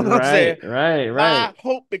 You know what I'm saying? Right. Right. My Right.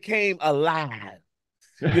 hope became alive.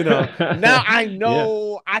 Now I Yeah.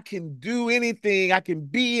 know I can do anything, I can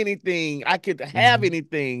be anything, I can have Hmm.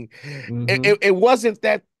 anything. Hmm. It wasn't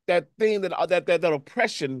that thing that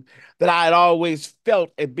oppression that I had always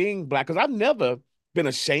felt at being black, because I've never been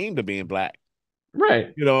ashamed of being black.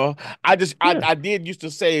 Right. You know, I just Yeah. I did used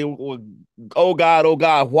to say, well, oh God,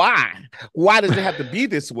 why? Why does it have to be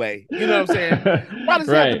this way? You know what I'm saying? Why does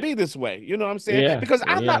it have to Right. be this way? You know what I'm saying? Yeah. Because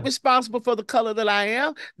I'm not Yeah. responsible for the color that I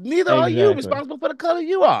am. Neither are you Exactly. responsible for the color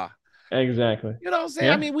you are. Exactly. You know what I'm saying?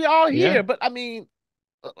 I Yeah. mean, we all here, Yeah. but I mean,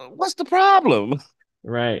 what's the problem?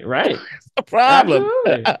 Right. Right. What's the problem?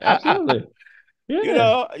 Absolutely. Absolutely.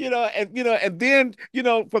 Yeah. And then,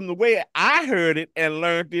 from the way I heard it and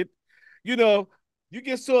learned it, you know, you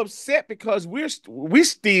get so upset because we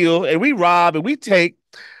steal and we rob and we take,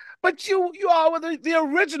 but you all were the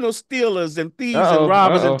original stealers and thieves and Uh-oh.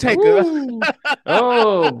 robbers and Uh-oh. takers. Ooh.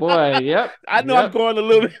 Oh boy. Yep. I know I'm Yep. going a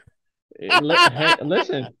little bit, Hey,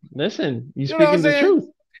 listen. Listen. You you know what I'm speaking the saying? truth.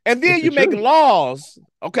 And It's then the you make truth. laws.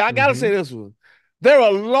 Okay, I gotta say Hmm. this one. There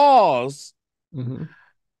are laws. Hmm.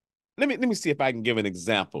 Let me see if I can give an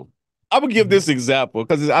example. I'm gonna give Hmm. this example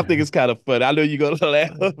because I think it's kind of funny. I know you're gonna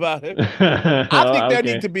laugh about it. I think there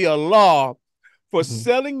need Okay. to be a law for Hmm.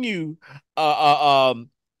 selling you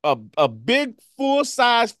a big full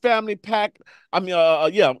size family pack. I mean,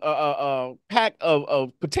 yeah, pack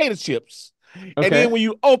of potato chips, and then Okay. when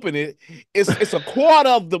you open it, it's a quarter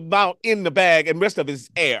of the amount in the bag, and the rest of it's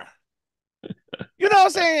air. You know what I'm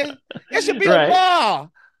saying? It should be a Right. law.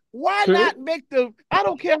 Why True. not make I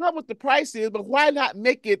don't care how much the price is, but why not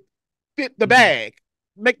make it fit the Hmm. bag?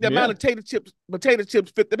 Make the amount Yeah. of potato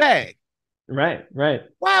chips fit the bag. Right. Right.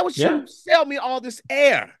 Why would Yeah. you sell me all this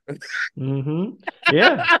air? Hmm.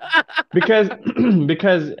 Yeah. Because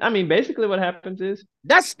because I mean basically what happens is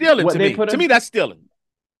That's stealing what to they me. put To me, us that's stealing.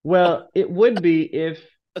 well, it would be if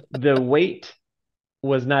the weight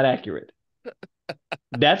was not accurate.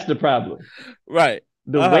 That's the problem. Right.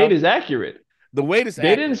 The weight Uh-huh. is accurate. The weight is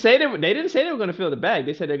They didn't accurate. say they didn't say they were going to fill the bag.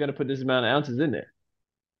 They said they're going to put this amount of ounces in there.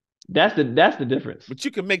 That's the difference. But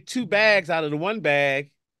you can make two bags out of the one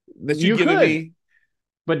bag that you're You giving could, me.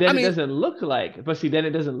 but I then it mean, doesn't look like. But see, then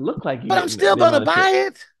it doesn't look like you're but I'm getting still the gonna amount of buy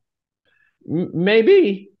chips. it.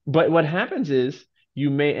 Maybe, but what happens is you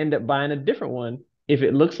may end up buying a different one if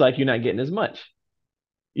it looks like you're not getting as much.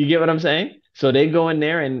 You get what I'm saying? So they go in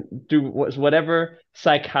there and do whatever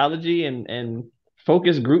psychology and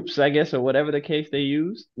focus groups, I guess, or whatever the case they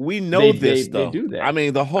use. We know They this they though. do I that.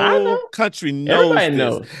 mean, the I whole know. country knows Everybody this.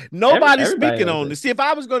 knows. Nobody's Everybody speaking knows on this. this. See, if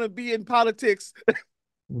I was going to be in politics,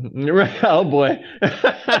 Right. Oh boy.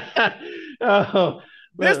 Oh,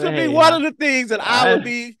 this but would be hey, one of the things that I, I would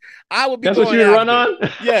be that's what going you would run after. on.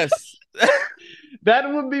 Yes,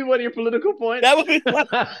 That would be one of your political that points. would be one.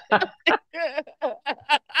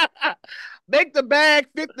 Make the bag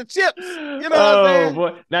fit the chips. You know what I'm Oh saying?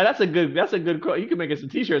 boy. Now that's a good quote. You can make some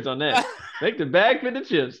t-shirts on that. Make the bag fit the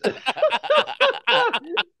chips.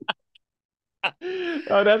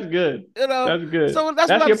 Oh, that's good. you know, That's good. so that's what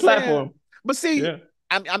That's I'm your saying. platform. But see, Yeah.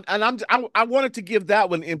 I wanted to give that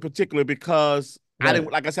one in particular because I didn't,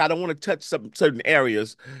 Right. like I said, I don't want to touch some certain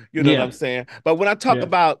areas. You know what I'm Yeah. saying? But when I talk Yeah.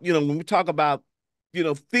 about, when we talk about,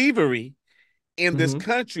 thievery, in this Mm-hmm.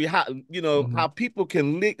 country, how Mm-hmm. how people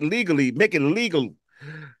can legally make it legal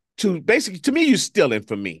to basically, to me, you stealing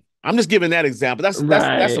from me. I'm just giving that example. That's a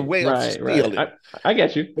Right, way of right, right. stealing I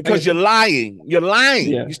get you. I because get you're you. lying. You're lying.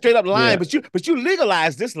 Yeah. You straight up lying, Yeah. but you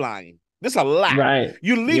legalize this lying. This a lie. Right.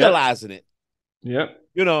 You Yep. legalizing it. Yep.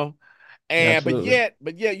 You know, and Absolutely.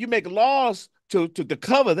 but yet you make laws to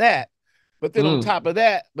cover that. But then on top Mm.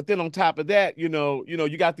 of that,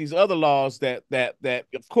 you got these other laws that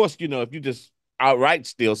of course, if you just outright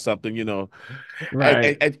steal something,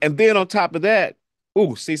 Right. and then on top of that,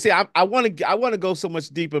 see, I want to go so much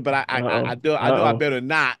deeper, but Uh-oh. I know I Uh-oh. better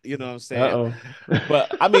not, you know what I'm saying? Uh-oh.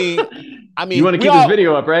 But I You mean, want to keep this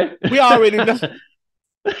video up, right? we already know.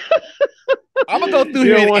 I'm gonna go through You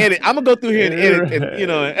here don't and want. edit. I'm gonna go through here and edit,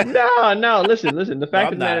 and No, no. Listen, listen. The no, fact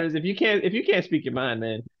I'm of the matter not. is, if you can't speak your mind,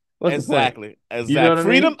 man, what's the point? Exactly, You know what exactly. I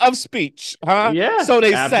Freedom mean? of speech, huh? Yeah, So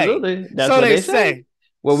they say. absolutely. That's So what they they say. say.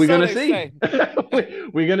 What we're So gonna they see. say.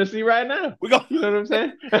 We're gonna see right now. We go. You know what I'm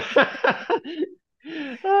saying?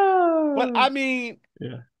 But Oh,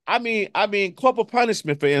 yeah, corporal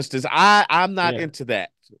punishment, for instance, I'm not yeah, into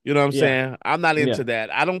that. You know what I'm yeah, saying? I'm not yeah. into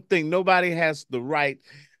that. I don't think nobody has the right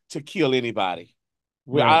to kill anybody.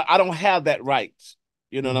 Right. I don't have that right.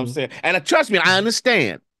 You know what I'm Mm-hmm. saying? And trust me, I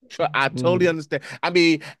understand. I totally Mm-hmm. understand. I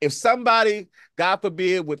mean, if somebody, God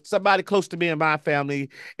forbid, with somebody close to me and my family,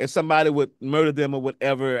 if somebody would murder them or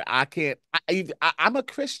whatever, I can't. I'm a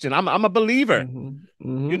Christian. I'm a believer. Mm-hmm.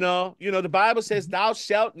 Mm-hmm. The Bible says, "Thou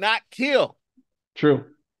shalt not kill." True.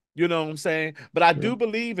 You know what I'm saying? But I do True.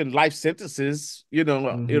 believe in life sentences. Mm-hmm.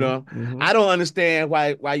 Mm-hmm. I don't understand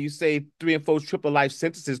why you say three and four triple life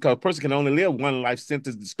sentences, because a person can only live one life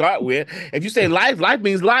sentence to start with. If you say life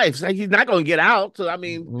means life. So he's not going to get out. So I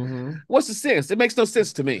mean, Mm-hmm. what's the sense? It makes no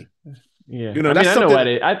sense to me. Yeah. I mean, That's I know why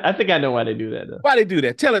something. they. I think I know why they do that Why they do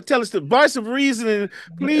that? Tell us the voice of reason, and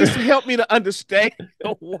please though. help me to understand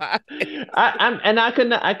why.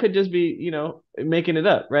 I could just be, making it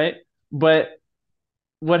up, right? But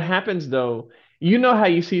what happens though, you know how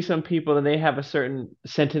you see some people and they have a certain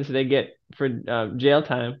sentence they get for jail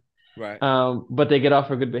time, Right, but they get off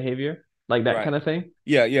for good behavior, like that right. kind of thing.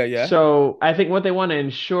 Yeah, yeah, yeah. So I think what they want to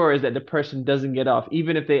ensure is that the person doesn't get off,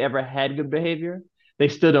 even if they ever had good behavior, they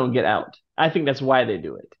still don't get out. I think that's why they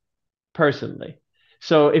do it personally.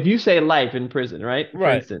 So if you say life in prison, right, for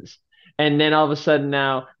Right, instance, and then all of a sudden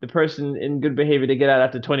now the person in good behavior they get out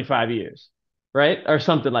after 25 years, right, or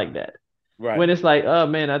something like that. right, When it's like, oh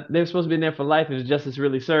man, they're supposed to be in there for life. Is justice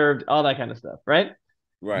really served? All that kind of stuff, right?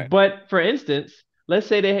 right, But for instance, let's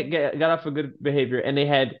say they got off for good behavior and they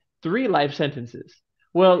had 3 life sentences.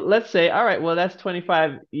 Well, let's say, all right, well, that's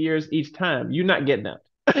 25 years each time. You're not getting out.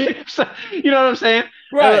 So, you know what I'm saying?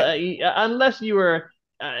 right, Unless you were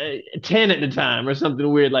 10 at the time or something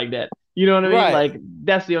weird like that. You know what I mean? right, Like,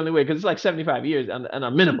 that's the only way because it's like 75 years on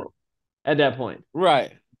a minimum at that point.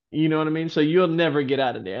 right. You know what I mean? So you'll never get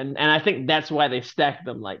out of there. And I think that's why they stack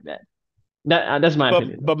them like that. That's my But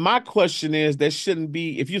opinion, though. but my question is, there shouldn't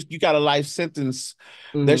be, if you got a life sentence,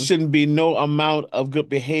 there Hmm. shouldn't be no amount of good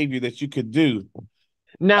behavior that you could do,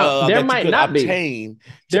 Now, there that you might could not be. obtain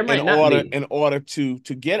There in might not order be.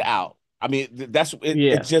 to get out. I mean, that's it. It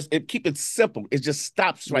Yeah. just it keep it simple. It just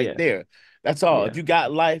stops right Yeah. there. That's all. If Yeah. you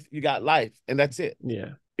got life, you got life, and that's it. Yeah.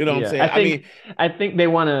 You know what I'm Yeah. saying? I mean, I think they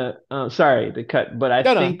want to, sorry to cut, but I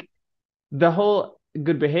no, no. think the whole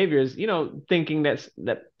good behavior is, thinking that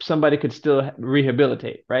somebody could still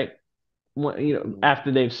rehabilitate, right?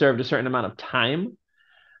 After they've served a certain amount of time,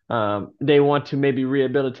 they want to maybe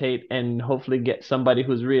rehabilitate and hopefully get somebody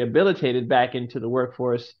who's rehabilitated back into the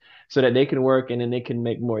workforce so that they can work and then they can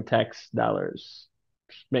make more tax dollars,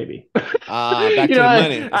 maybe. Back you to know, the I,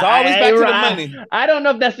 money. It's always I, back to the I, money. I don't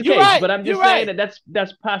know if that's the You're case, right. but I'm You're just saying right. that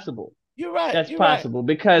that's possible. You're right. That's You're right. possible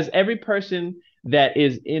because every person that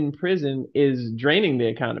is in prison is draining the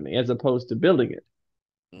economy as opposed to building it,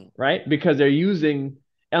 right? Because they're using,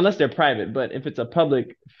 unless they're private, but if it's a public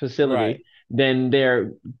Right. facility, then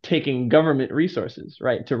they're taking government resources,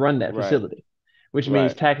 right, to run that Right. facility, which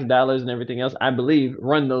means Right. tax dollars and everything else, I believe,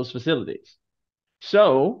 run those facilities.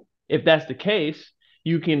 So if that's the case,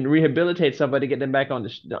 you can rehabilitate somebody, get them back on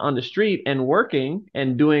the street and working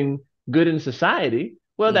and doing good in society.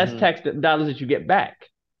 Well, that's Mm-hmm. tax dollars that you get back,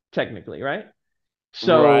 technically, right?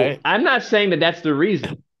 So Right. I'm not saying that that's the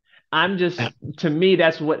reason. I'm just, to me,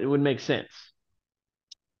 that's what would make sense.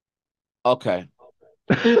 Okay.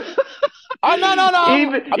 Oh, no, no, no.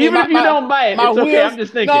 even I mean, even if you don't buy it, my it's okay. I'm wheels.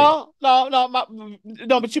 just thinking. No, no, no,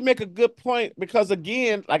 no. But you make a good point, because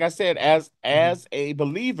again, like I said, Mm-hmm. as a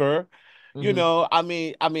believer,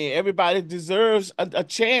 Mm-hmm. everybody deserves a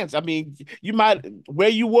chance. I mean, you might, where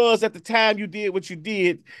you was at the time you did what you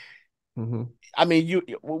did, Mm-hmm. I mean,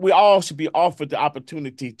 we all should be offered the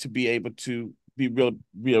opportunity to be able to be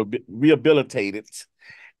rehabilitated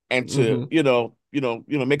and to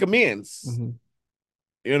Hmm. make amends. Hmm.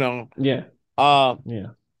 You know, Yeah. uh, Yeah.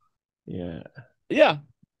 Yeah. yeah,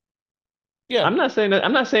 yeah. I'm not saying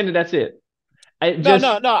that that's it. I No, just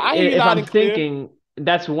no, no. I hear you if loud I'm and clear. thinking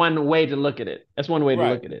that's one way to look at it. That's one way to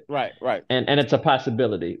Right, look at it. right, right. And it's a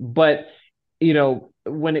possibility. But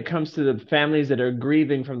when it comes to the families that are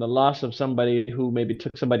grieving from the loss of somebody who maybe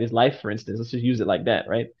took somebody's life, for instance, let's just use it like that,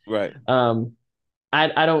 right? Right. Um,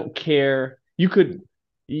 I don't care. You could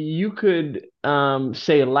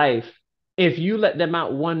say life. If you let them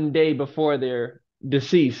out one day before they're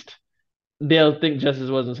deceased, they'll think justice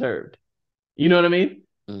wasn't served. You know what I mean?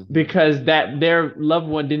 Hmm. Because that their loved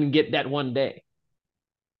one didn't get that one day.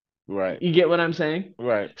 Right, You get what I'm saying?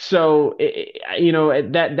 right. So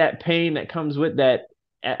that pain that comes with that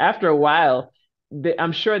after a while,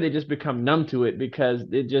 I'm sure they just become numb to it because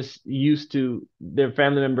they're just used to their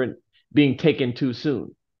family member being taken too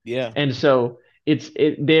soon. Yeah. And so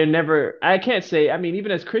they're never, I can't say, I mean,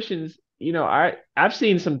 even as Christians, I've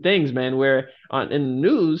seen some things, man, where on in the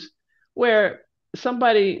news where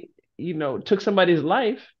somebody, took somebody's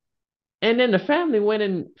life and then the family went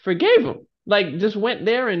and forgave them. Like just went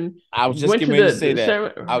there and I was just went getting to ready to say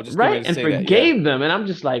that. I was just getting right ready to and say that. Yeah. forgave them. And I'm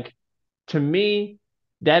just like, to me,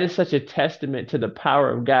 that is such a testament to the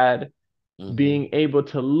power of God Hmm. being able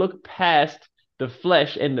to look past the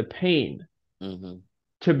flesh and the pain Hmm.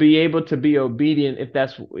 to be able to be obedient if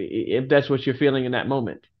that's what you're feeling in that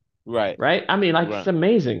moment. Right, Right? I mean, like it's right.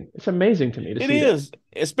 amazing. It's amazing to me to It see that. is,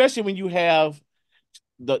 especially when you have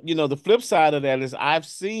the flip side of that is I've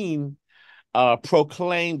seen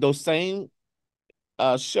proclaim those same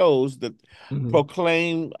shows that Hmm.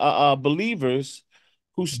 proclaim believers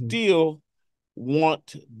who Hmm. still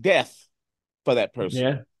want death for that person,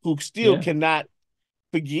 Yeah. who still Yeah. cannot Yeah.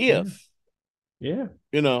 forgive, Yeah.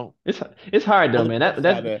 you know, It's hard though, on the man. flip That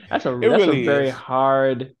that's side of that. that's a It that's a really very is.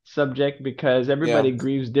 hard subject because Yeah, everybody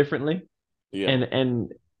grieves differently. yeah,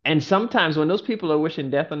 And sometimes when those people are wishing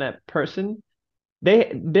death on that person,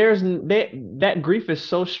 that grief is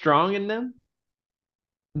so strong in them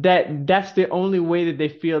that that's the only way that they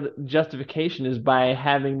feel justification is by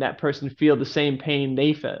having that person feel the same pain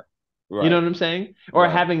they felt. You know right, what I'm saying? Or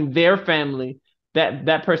right. having their family,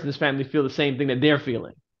 that person's family feel the same thing that they're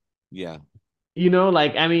feeling. Yeah,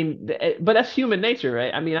 Like I mean, but that's human nature,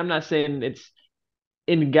 right? I mean, I'm not saying it's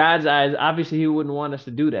in God's eyes. Obviously, He wouldn't want us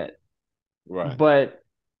to do that, right, but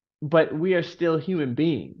we are still human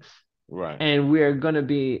beings, right, and we're gonna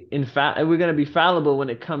be fallible when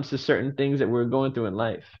it comes to certain things that we're going through in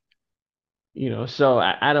life. So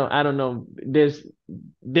I don't know.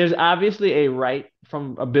 There's obviously a right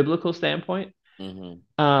from a biblical standpoint. hmm,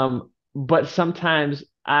 But sometimes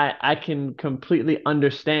I can completely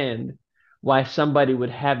understand why somebody would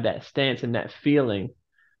have that stance and that feeling.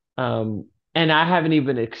 And I haven't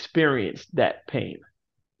even experienced that pain,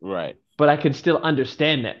 right. but I can still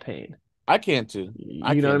understand that pain. I can too.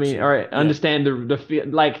 I You know what I can mean? too. Or Yeah. understand the feel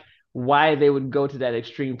like why they would go to that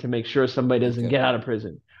extreme to make sure somebody doesn't Okay. get out of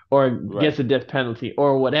prison or Right. gets a death penalty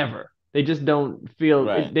or whatever. They just don't feel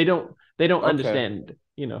Right. it. They don't Okay. understand.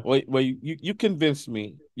 Well, you convinced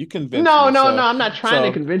me. You convinced No, me. no, no. So I'm not trying to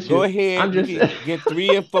so convince go you. I'm ahead. You just can get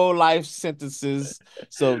 3 and 4 life sentences.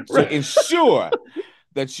 So to right. ensure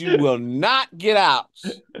that you will not get out,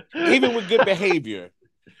 even with good behavior.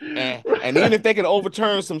 And even if they can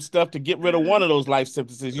overturn some stuff to get rid of one of those life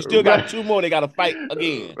sentences, you still got Right. two more they got to fight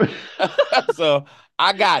again. So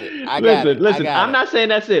I got it. I got Listen, it. I listen. got I'm it. not saying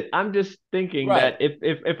that's it. I'm just thinking Right. that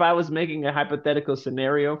if I was making a hypothetical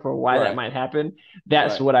scenario for why that Right. might happen,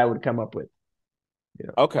 that's Right. what I would come up with. You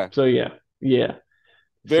know. Okay. So yeah, yeah.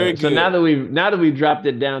 Very So now good. that we've dropped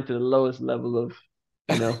it down to the lowest level of,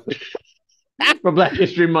 you know, for Black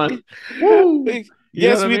History Month, woo. You know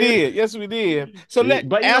Yes, what I we mean? did. Yes, we did. So let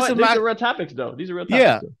But you know answer what? These my are real topics, though. These are real topics,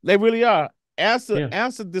 yeah, though. they really are. Answer Yeah.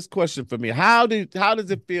 answer this question for me. How does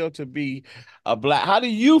it feel to be a black? How do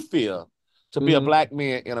you feel to be a Hmm. black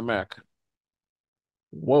man in America?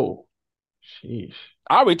 Whoa. Sheesh.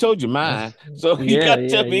 I already told you mine, That's so you yeah, got to yeah,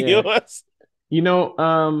 tell me yeah. yours. You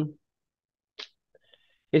know,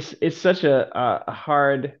 it's such a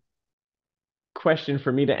hard question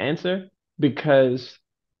for me to answer because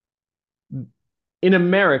in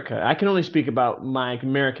America, I can only speak about my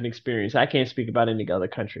American experience. I can't speak about any other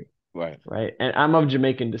country, Right. right? And I'm of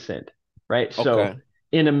Jamaican descent, right? Okay. So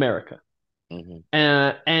in America, Hmm.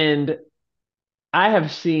 and I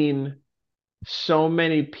have seen so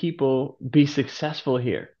many people be successful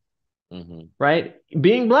here, Hmm. right?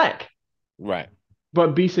 Being black, Right.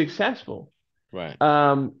 but be successful. Right.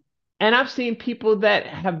 Um, And I've seen people that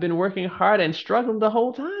have been working hard and struggling the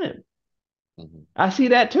whole time. Mm-hmm. I see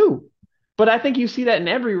that too. But I think you see that in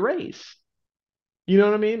every race. You know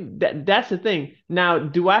what I mean? That's the thing. Now,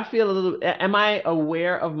 do I feel a little, am I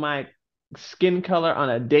aware of my skin color on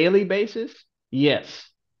a daily basis? Yes.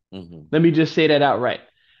 Mm-hmm. Let me just say that outright.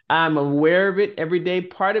 I'm aware of it every day.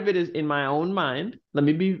 Part of it is in my own mind. Let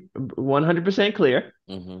me be 100% clear.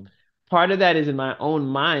 Mm-hmm. Part of that is in my own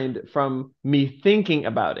mind from me thinking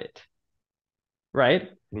about it, right?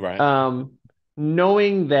 Right. Um,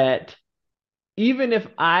 Knowing that even if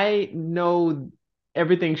I know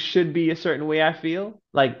everything should be a certain way I feel,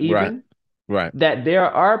 like Right. even Right. that there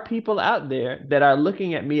are people out there that are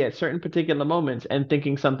looking at me at certain particular moments and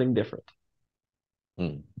thinking something different.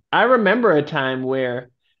 Mm. I remember a time where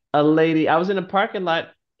a lady, I was in a parking lot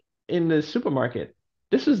in the supermarket.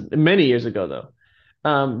 This was many years ago though.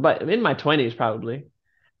 But in my 20s probably.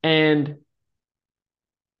 And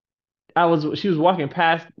she was walking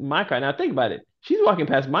past my car. Now think about it. She's walking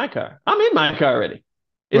past my car. I'm in my car already.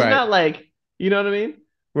 It's Right. not like, you know what I mean?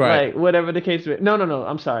 Right. Like whatever the case may be. No, no, no.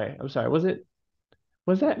 I'm sorry. I'm sorry.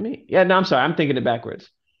 Was that me? Yeah, no, I'm sorry. I'm thinking it backwards.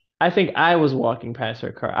 I think I was walking past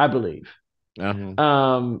her car, I believe.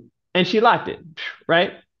 Uh-huh. And she locked it,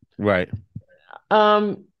 right? Right.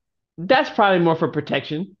 Um, that's probably more for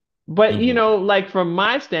protection. But Mm-hmm. like from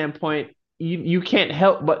my standpoint, you can't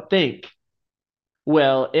help but think,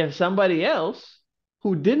 well, if somebody else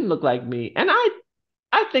who didn't look like me, and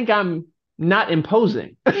I think I'm not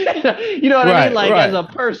imposing. You know what I mean? Right. Like as Right. a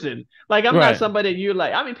person, like I'm not Right. somebody that you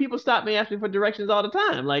like. I mean, people stop me asking for directions all the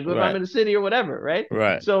time, like if I'm Right. in the city or whatever, right?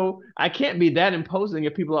 Right. So I can't be that imposing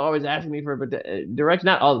if people are always asking me for direction,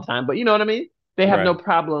 not all the time, but you know what I mean? They have no Right.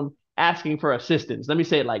 problem asking for assistance. Let me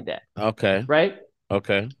say it like that, Okay. right?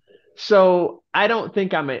 Okay. So I don't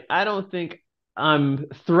think I'm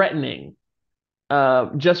threatening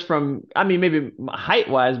just from, I mean, maybe height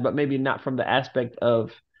wise, but maybe not from the aspect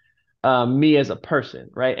of me as a person,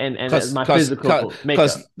 right? And Cause, my cause, cause, physical makeup.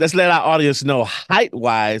 cause, let's let our audience know height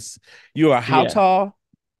wise, you are how Yeah. tall?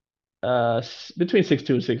 Between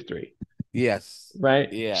 6'2" and 6'3", Yes.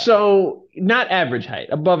 right? Yeah. So not average height,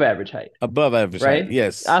 above average height, Above average height. right?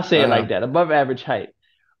 Yes. I'll say it Uh-huh. like that, above average height.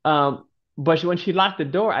 But when she locked the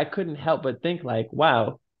door, I couldn't help but think like,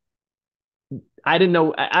 wow, I didn't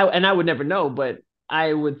know, and I would never know, but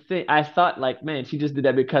I thought like, man, she just did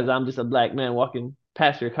that because I'm just a black man walking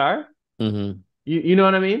past her car. Mm-hmm. You know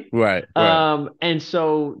what I mean? Right. Right. And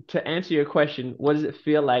so to answer your question, what does it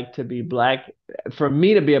feel like to be black? For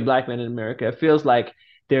me to be a black man in America, it feels like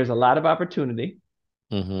there's a lot of opportunity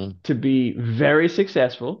Mm-hmm. to be very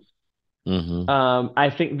successful. Mm-hmm. I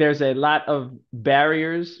think there's a lot of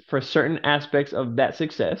barriers for certain aspects of that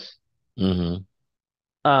success,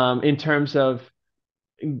 Mm-hmm. in terms of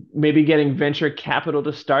maybe getting venture capital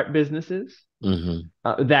to start businesses,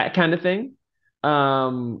 Mm-hmm. that kind of thing.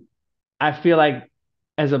 Um, I feel like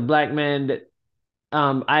as a black man that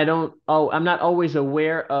I'm not always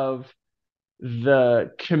aware of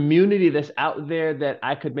the community that's out there that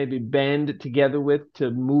I could maybe band together with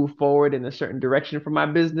to move forward in a certain direction for my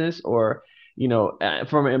business or,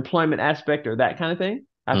 from an employment aspect or that kind of thing.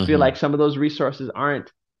 I feel Mm-hmm. like some of those resources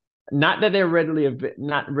aren't, not that they're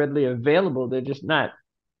not readily available, they're just not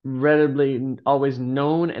readily always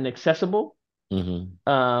known and accessible, Mm-hmm.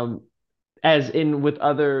 um, as in with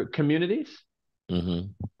other communities.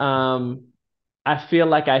 Mm-hmm. Um, I feel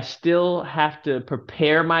like I still have to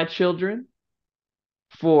prepare my children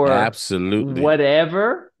for Absolutely.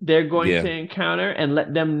 whatever they're going Yeah. to encounter and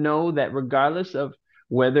let them know that regardless of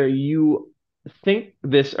whether you think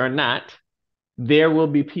this or not, there will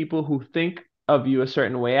be people who think of you a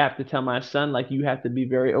certain way. I have to tell my son, like, you have to be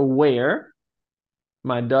very aware.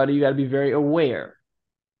 My daughter, you got to be very aware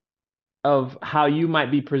of how you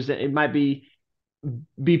might be present. It might be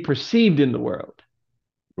perceived in the world,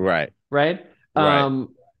 Right. right? Right.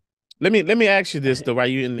 Um, Let me ask you this though,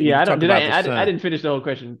 right? When Yeah, you I don't. talk Did about the I sun. didn't finish the whole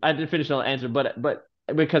question. I didn't finish the whole answer, but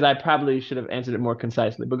because I probably should have answered it more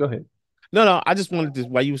concisely. But go ahead. No, no, I just wanted to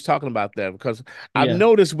while you was talking about that because Yeah. I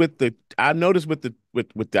noticed with the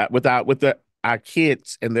with that with the our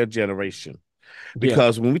kids and their generation. Yeah.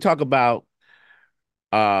 Because when we talk about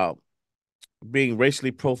uh being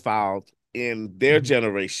racially profiled in their Hmm.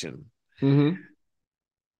 generation, Hmm.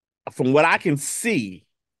 from what I can see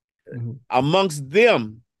Hmm. amongst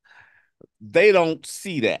them, they don't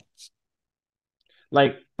see that.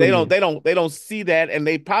 Like, what do you mean? They don't see that, and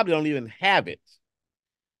they probably don't even have it.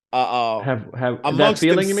 Have that Amongst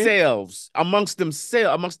feeling? You mean? themselves, amongst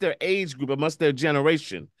their age group, amongst their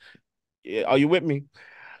generation. Yeah, are you with me?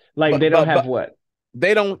 Like they don't have But what?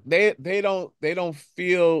 they don't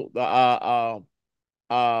feel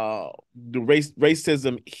the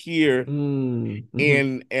racism here Mm, mm-hmm,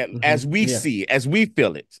 in as mm-hmm. we Yeah. see it, as we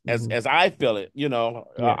feel it, Mm-hmm. as I feel it. Yeah.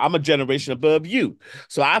 I'm a generation above you,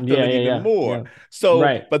 so I feel Yeah, it yeah, even yeah, more. yeah. So,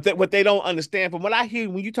 Right. but what they don't understand from what I hear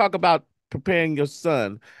when you talk about preparing your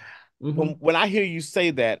son, Mm-hmm. when I hear you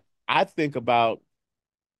say that, I think about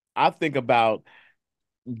I think about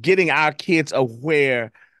getting our kids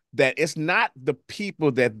aware that it's not the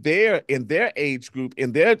people that they're in their age group,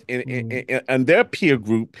 Mm. in their peer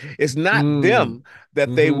group, it's not Mm. them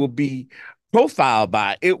that they Mm-hmm. will be profiled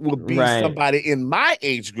by. It will be Right. somebody in my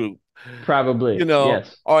age group, Probably.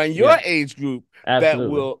 Yes. or in your Yes. age group that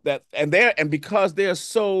Absolutely. will that and because they're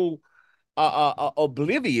so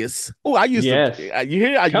oblivious. Oh, I used to. Yes.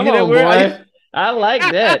 You Come hear that on, word? boy. I like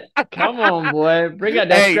that. Come on, boy. Bring out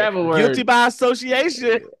that Hey, Scrabble guilty word. by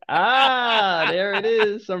association. Ah, there it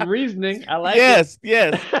is. Some reasoning. I like it. Yes,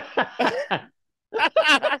 yes.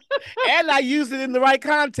 And I used it in the right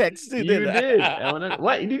context too, You didn't did. I?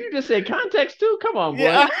 What did you just say? Context too? Come on, boy.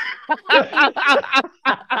 Yeah.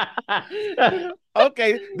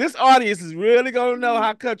 Okay, this audience is really gonna know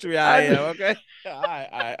how country I I, am. Okay,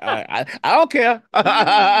 I don't care.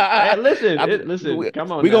 hey, listen, I'm, listen.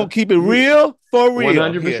 Come on we gonna now. keep it real for real here,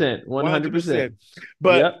 100%, 100%. 100%.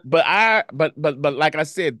 Yep. But like I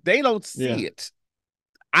said, they don't Yeah. see it.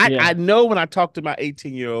 I Yeah. know when I talk to my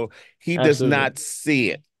 18-year-old, he does Absolutely. not see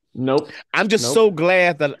it. Nope. I'm just Nope. so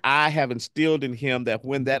glad that I have instilled in him that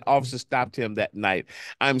when that officer stopped him that night,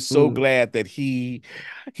 I'm so Mm. glad that he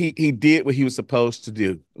did what he was supposed to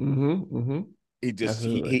do. Mm-hmm. Mm-hmm. He just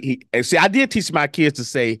Absolutely. he and see, I did teach my kids to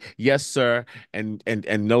say yes, sir, and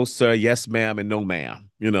no, sir, yes, ma'am, and no, ma'am.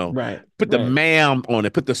 Right. Put the Right. ma'am on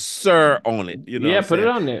it, put the sir on it. You know what I'm Yeah. Put it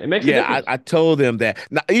saying? on there. It makes a Yeah, difference. I told them that.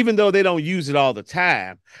 Now, even though they don't use it all the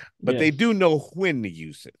time, but they Yes. do know when to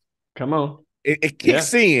use it. Come on. It Yeah.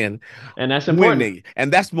 kicks in And that's when important. they,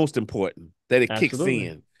 and that's most important that it kicks Absolutely.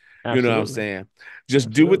 in. You know what I'm Absolutely. saying? Just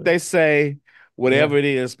do what Absolutely. they say, Yeah. whatever it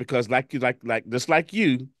is, because like just like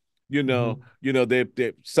Mm-hmm.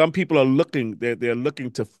 they some people are looking, they're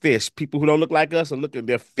looking to fish. People who don't look like us are looking,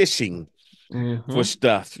 they're fishing for Mm-hmm.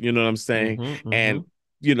 stuff. You know what I'm saying? Mm-hmm. And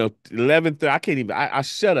Mm-hmm. 11:30, I can't even I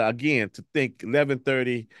shudder again to think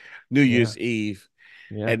 11:30 New Yeah. Year's Eve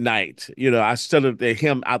Yeah. at night. I shudder at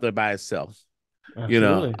him out there by himself.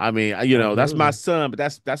 Absolutely. I mean, that's my Absolutely. son,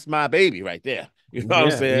 but that's my baby right there. You know what I'm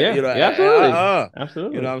Yeah. saying? Yeah. Yeah. Absolutely. You know what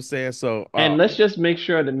Absolutely. I'm saying? So, And let's just make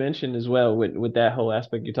sure to mention as well with that whole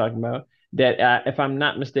aspect you're talking about that if I'm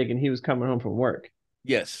not mistaken, he was coming home from work.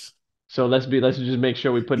 yes, So let's just make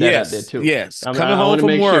sure we put that out there yes, too. yes. Coming I home want to from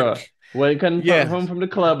make sure work, when coming from yeah, home from the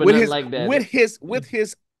club or with nothing his like that. with his with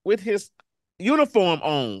his with his uniform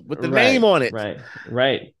on, with the name Right, on it. right,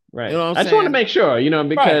 right, You know right. what I'm I just want to saying? make sure, Right,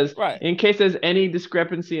 because right. in case there's any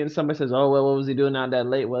discrepancy and somebody says, "Oh, well, what was he doing out that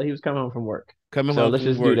late?" Well, he was coming home from work. Coming So home let's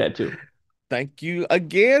from just do work. that too. Thank you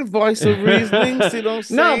again, voice of reasoning. See what I'm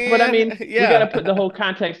No, but I saying? mean, we got to Yeah. put the whole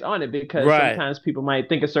context on it because Right, sometimes people might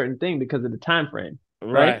think a certain thing because of the time frame,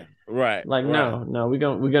 right? right, right, Like, right. no, we're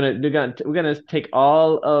gonna take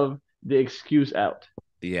all of the excuse out.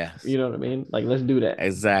 Yes. You know what I mean? Like, let's do that.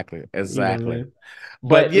 Exactly, You know what I exactly. mean? But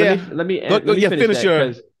But let me yeah, let me go let me yeah, finish finish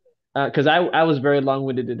that your because I was very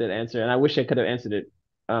long-winded in that answer, and I wish I could have answered it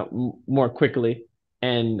more quickly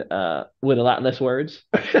and with a lot less words.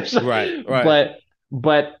 So- right, right.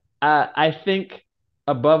 but I think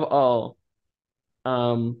above all,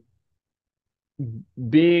 um,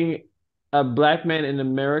 being a black man in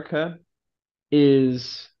America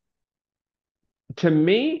is, to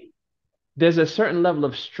me, there's a certain level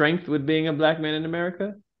of strength with being a black man in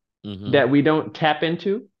America Mm-hmm. that we don't tap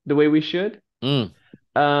into the way we should. Mm,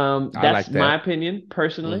 I That's like my that. opinion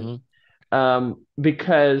personally, Mm-hmm.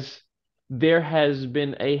 because there has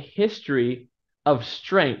been a history of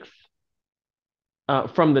strength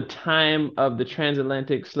from the time of the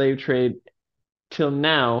transatlantic slave trade till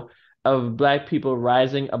now of black people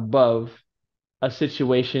rising above a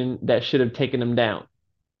situation that should have taken them down.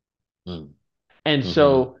 Mm, And mm-hmm.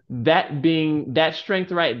 so that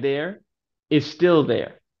strength right there is still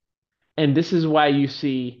there. And this is why you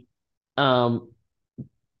see um,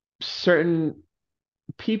 certain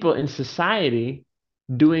people in society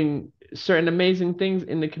doing certain amazing things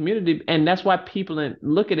in the community, and that's why people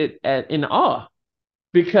look at it in awe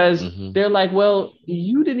because Mm-hmm. they're like, well,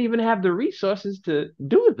 you didn't even have the resources to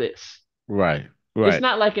do this. Right, It's right,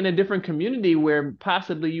 not like in a different community where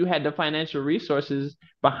possibly you had the financial resources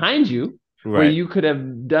behind you where right. you could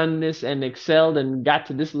have done this and excelled and got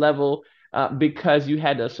to this level because you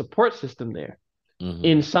had a support system there. Mm-hmm.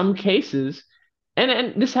 In some cases,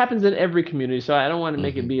 and this happens in every community, so I don't want to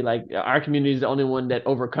make it Hmm. be like our community is the only one that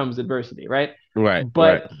overcomes adversity, right? Right,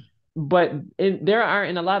 right. But there are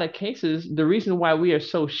in a lot of cases the reason why we are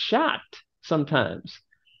so shocked sometimes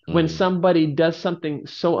when Hmm. somebody does something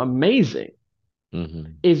so amazing Hmm.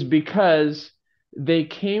 is because they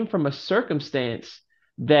came from a circumstance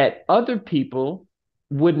that other people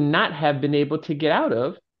would not have been able to get out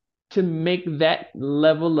of to make that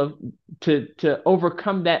level of to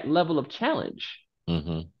overcome that level of challenge.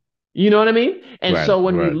 Hmm. You know what I mean? And Right, so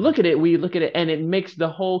when right, we look at it and it makes the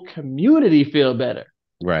whole community feel better.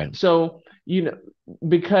 right. So,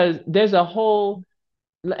 because there's a whole,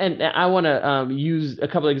 and I want to use a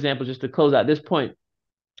couple of examples just to close out this point.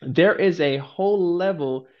 There is a whole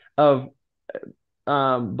level of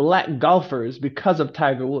black golfers because of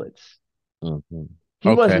Tiger Woods. Hmm. He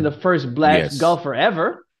wasn't Okay. the first black Yes. golfer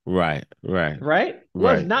ever, Right, right, right?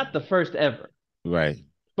 Was right, not the first ever. right.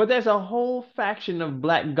 But there's a whole faction of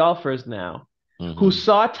black golfers now who Hmm.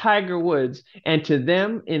 saw Tiger Woods, and to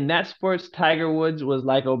them in that sports, Tiger Woods was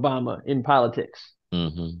like Obama in politics.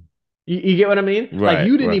 Hmm. You get what I mean? Like Right,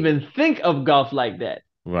 you didn't right, even think of golf like that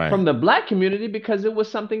right. from the black community because it was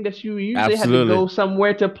something that you usually had to Absolutely. go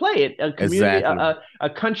somewhere to play it, a community, Exactly. a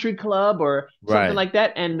country club or something Right. like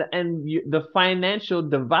that, and the financial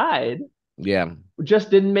divide Yeah. just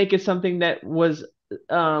didn't make it something that was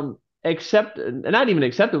not even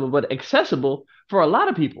acceptable, but accessible for a lot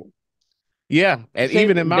of people. Yeah. And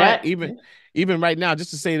even in Same my that, even right now, just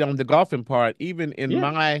to say on the golfing part, even in yeah.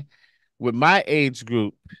 my with my age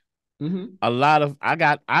group, Hmm. a lot of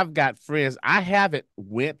I've got friends. I haven't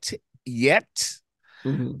went yet,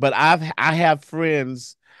 Hmm. but I have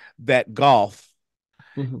friends that golf,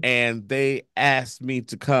 Hmm. and they asked me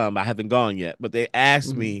to come. I haven't gone yet, but they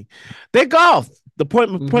asked Hmm. me. They golf. The point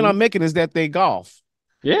I'm Hmm. making is that they golf.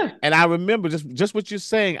 Yeah. And I remember just what you're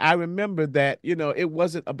saying. I remember that it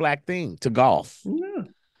wasn't a black thing to golf. No,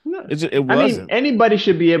 no. It I mean, wasn't. anybody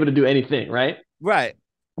should be able to do anything, right? Right.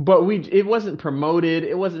 But it wasn't promoted.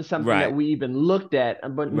 It wasn't something that Right. we even looked at,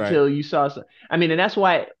 but Right. until you saw some, I mean, and that's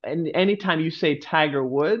why, and anytime you say Tiger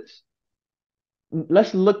Woods,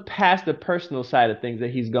 let's look past the personal side of things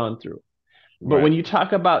that he's gone through. But Right. when you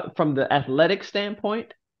talk about from the athletic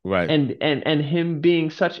standpoint Right. and him being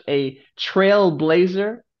such a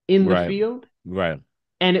trailblazer in the Right. field, Right.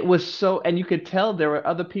 and it was so, and you could tell there were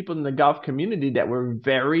other people in the golf community that were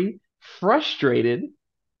very frustrated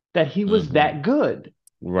that he was Hmm. that good.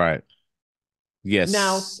 Right. Now,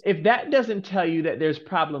 Yes. if that doesn't tell you that there's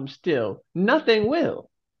problems still, nothing will.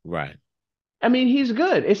 Right. I mean, he's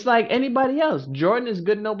good. It's like anybody else. Jordan is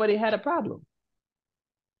good. Nobody had a problem.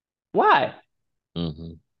 Why?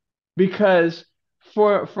 Hmm. Because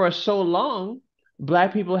for so long,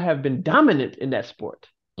 black people have been dominant in that sport.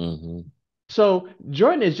 Hmm. So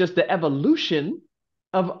Jordan is just the evolution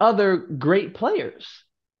of other great players.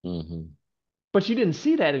 Hmm. But you didn't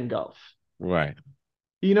see that in golf. Right.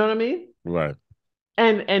 You know what I mean? Right.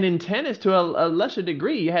 And in tennis to a lesser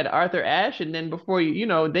degree, you had Arthur Ashe, and then before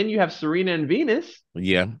then you have Serena and Venus,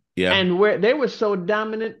 Yeah. Yeah. and where they were so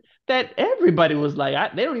dominant that everybody was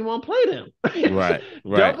like, they don't even want to play them. Right.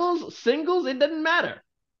 Right. Doubles, singles, it doesn't matter.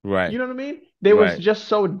 You Right. know what I mean? They was Right. just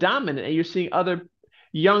so dominant, and you're seeing other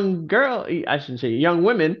I shouldn't say young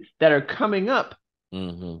women that are coming up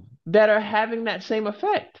Hmm. that are having that same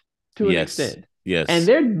effect to an Yes. extent, and Yes.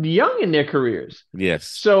 they're young in their careers. Yes.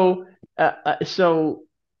 So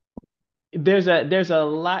there's a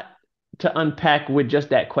lot to unpack with just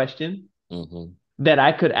that question Hmm. that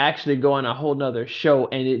I could actually go on a whole nother show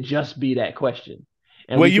and it just be that question.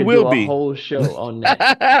 And Well, we you could will do a be. whole show on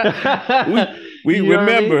that. we You know what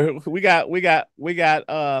I mean? remember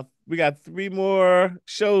we got three more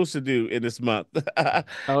shows to do in this month.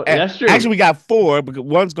 Oh, And that's actually true. we got four because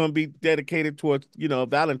one's going to be dedicated towards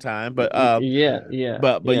Valentine, Yeah, yeah,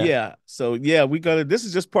 but yeah. yeah, so yeah, we gonna this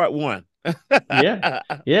is just part one. Yeah,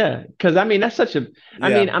 yeah. Because I mean, I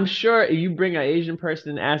Yeah. mean, I'm sure if you bring an Asian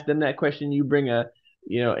person and ask them that question, you bring a,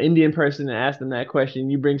 Indian person and ask them that question,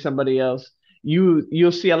 you bring somebody else,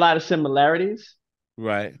 you'll see a lot of similarities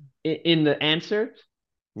Right. in the answer,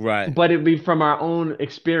 Right. but it'd be from our own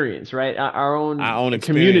experience, right? Our Our own own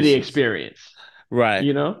community experiences. experience, Right.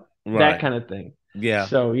 that Right. kind of thing. Yeah.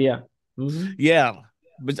 So yeah. Hmm. Yeah.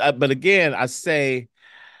 But again, I say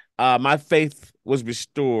my faith was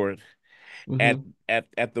restored at Hmm.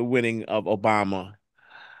 at the winning of Obama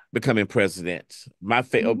becoming president. My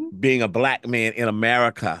faith of Hmm. being a black man in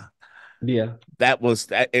America, Yeah.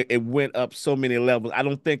 it went up so many levels. I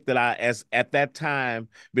don't think that at that time,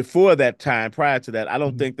 before that time, prior to that, I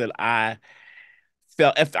don't Hmm. think that I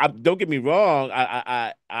felt, if I don't get me wrong,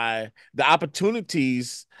 the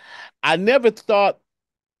opportunities, I never thought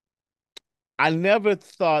I never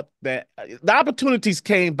thought that the opportunities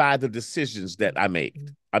came by the decisions that I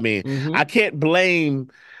made. I mean, I Hmm. can't blame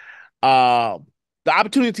uh the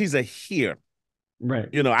opportunities are here. Right.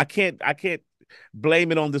 I can't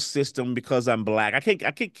blame it on the system because I'm black. I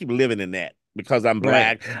can't keep living in that because I'm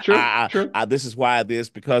Right. black. True. True. This is why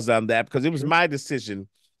this because I'm that because it was True. my decision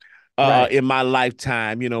Right. in my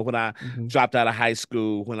lifetime, when I Hmm. dropped out of high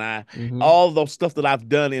school, Hmm. all those stuff that I've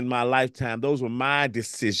done in my lifetime, those were my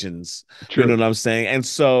decisions. You know True. what I'm saying? And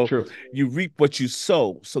so True. you reap what you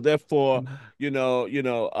sow. So therefore,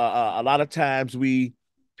 Mhm. a lot of times we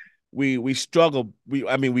struggle.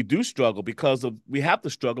 We do struggle because of we have to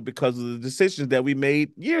struggle because of the decisions that we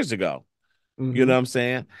made years ago. You know what Hmm. I'm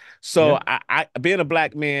saying? So Yeah. I being a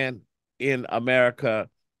black man in America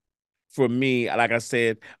for me, like I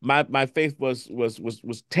said, my faith was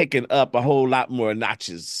taken up a whole lot more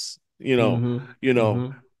notches, Hmm. you know, Hmm.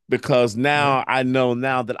 because Yeah. now I know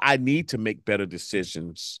now that I need to make better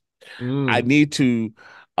decisions. I Mm. need to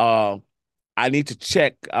uh I need to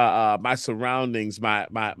check my surroundings,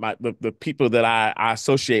 the people that I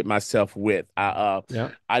associate myself with. Yeah.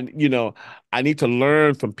 I I need to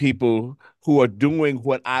learn from people who are doing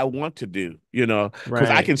what I want to do, because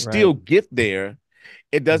I Right. can still Right. get there.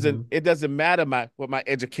 it doesn't Hmm. it doesn't matter what my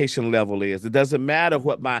education level is. It doesn't matter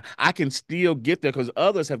what my I can still get there because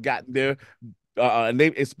others have gotten there, and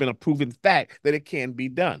it's been a proven fact that it can be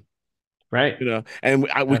done. Right. And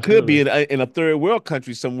we could be Absolutely. in a third world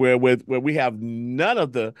country somewhere where we have none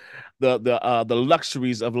of the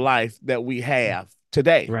luxuries of life that we have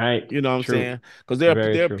today. Right. You know what I'm True. saying? Because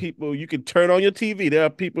Very there are true. people you can turn on your TV. There are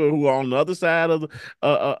people who are on the other side of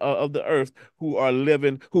the earth who are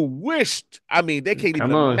living who wished. I mean, they can't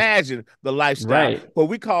even Come on. imagine the lifestyle. Right. What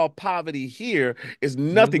we call poverty here is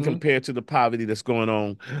nothing Hmm. compared to the poverty that's going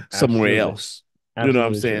on somewhere Absolutely. else. You know what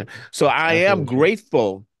I'm Absolutely saying? true. So I am Absolutely true.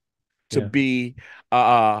 grateful to Yeah. be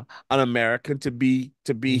an American, to be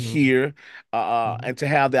Hmm. here, Hmm. and to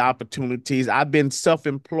have the opportunities. I've been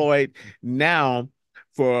self-employed now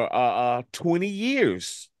for 20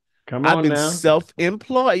 years. Come I've on been now.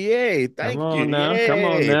 self-employed. Yay, Come thank you. on now. Come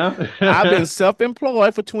on Yay. now. I've been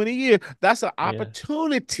self-employed for 20 years. That's an Yeah.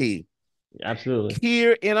 opportunity Absolutely.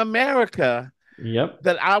 here in America Yep.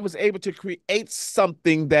 that I was able to create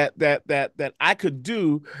something that I could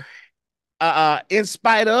do, in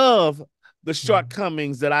spite of the Mhm.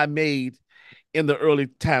 shortcomings that I made in the early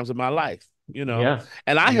times of my life, Yeah.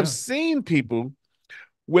 and I have Yeah. seen people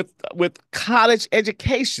with college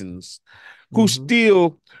educations who Hmm.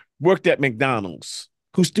 still worked at McDonald's,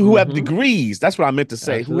 who have Hmm. degrees. That's what I meant to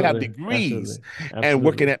say. Who have Absolutely. degrees Absolutely. and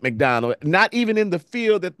working Absolutely. at McDonald's, not even in the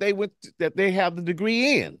field that they have the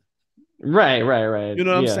degree in. Right. Right. Right. You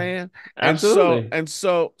know what I'm Yeah. saying? Absolutely.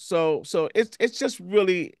 So it's just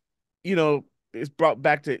really, you know, it's brought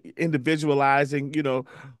back to individualizing,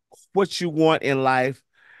 what you want in life.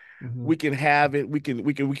 Hmm. We can have it. We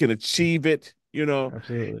can achieve it.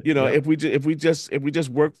 Absolutely. If Yep. we just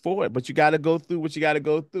work for it. But you got to go through what you got to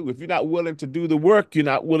go through. If you're not willing to do the work, you're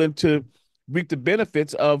not willing to reap the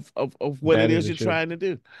benefits of what it That is is the you're truth. trying to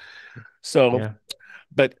do. So, Yeah.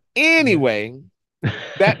 but Yeah. anyway,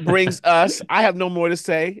 that brings us. I have no more to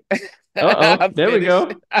say. Uh-oh. I'm There we finished.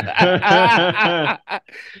 go.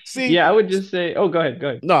 See, Yeah, I would just say, oh, go ahead. Go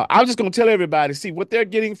ahead. no, I'm just gonna tell everybody. See what they're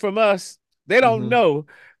getting from us. They don't Hmm. know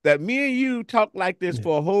that me and you talk like this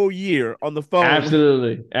for a whole year on the phone.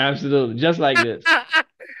 Absolutely. Absolutely. Just like this.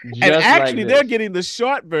 And Just like actually, they're this. getting the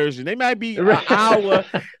short version. They might be an hour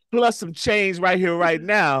plus some change right here, right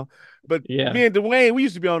now. But Yeah. me and Dwayne, we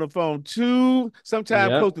used to be on the phone 2, sometimes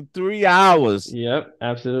close Yep. to 3 hours Yep.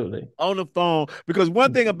 Absolutely. on the phone. Because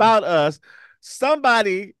one thing about us,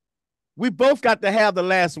 somebody, we both got to have the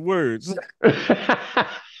last words. You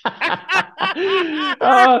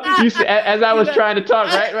see, as I you was know, trying to talk,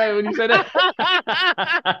 right? Right when you said that.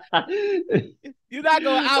 you're not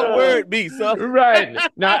gonna Uh, outword me, so right.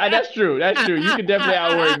 No, that's true. That's true. You can definitely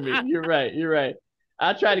outword me. You're right. You're right.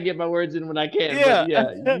 I try to get my words in when I can, but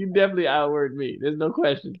yeah. yeah, you definitely outword me. There's no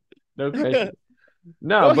question. No question.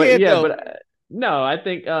 No, Go but ahead yeah, though. but no, I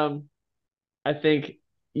think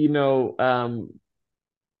you know,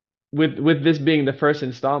 with this being the first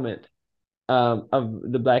installment of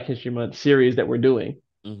the Black History Month series that we're doing,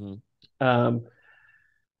 Mm-hmm. um,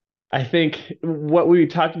 I think what we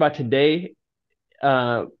talked about today,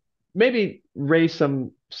 uh, maybe will raise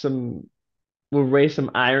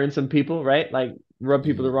some ire in some people, right? Like rub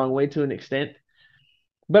people the Mm-hmm. wrong way to an extent.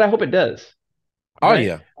 But I hope it does, Oh right?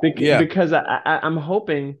 yeah, yeah. Because I'm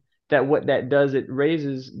hoping that what that does, it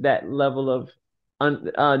raises that level of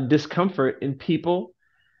discomfort in people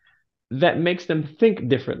that makes them think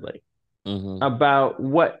differently Mm-hmm. about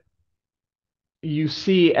what you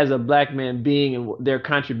see as a black man being and their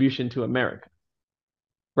contribution to America,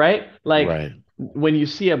 right? Like Right. when you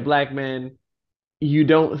see a black man, you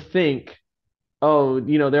don't think, oh,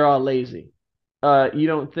 they're all lazy. You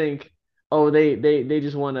don't think, oh, they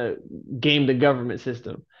just want to game the government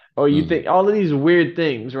system. Or you Mm-hmm. think all of these weird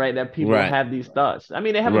things, right? That people Right. have these thoughts. I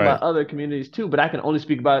mean, they have them Right. about other communities too, but I can only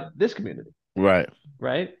speak about this community, Right.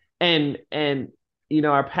 right? And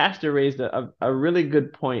our pastor raised a really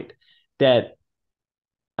good point that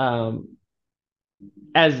um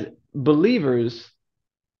as believers,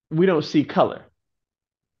 we don't see color,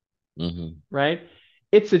 Mm-hmm. right?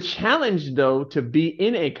 It's a challenge though to be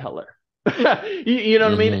in a color. You know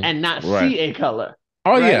what I mean? And not Mm-hmm. Right. see a color,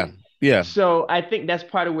 Oh yeah. right? Yeah. So I think that's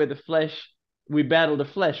part of where we battle the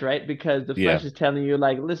flesh, right? Because the Yeah. flesh is telling you,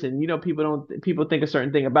 like, listen, people think a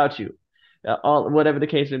certain thing about you, all whatever the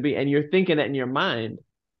case may be, and you're thinking that in your mind,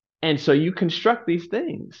 and so you construct these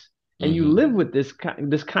things, and you Mm-hmm. live with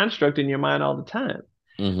this construct in your mind all the time.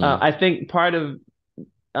 Mm-hmm. I think part of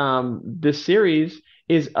this series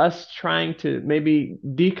is us trying to maybe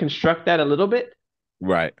deconstruct that a little bit,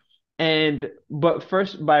 Right. and but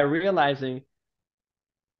first by realizing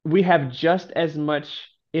we have just as much,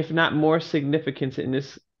 if not more significance in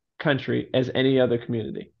this country as any other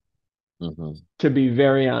community, Mm-hmm. to be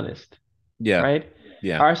very honest, Yeah. right?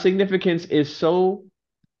 Yeah. Our significance is so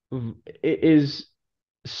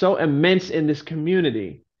immense in this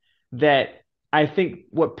community that I think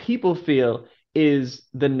what people feel is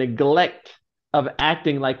the neglect of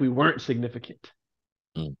acting like we weren't significant.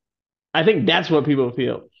 Mm. I think that's what people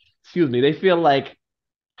feel. Excuse me. They feel like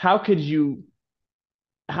how could you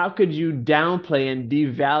how could you downplay and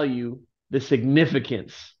devalue the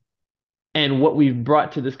significance and what we've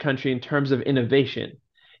brought to this country in terms of innovation,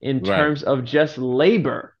 in Right. terms of just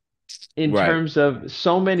labor, in Right. terms of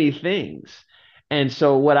so many things. And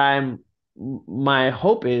so my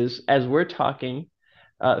hope is, as we're talking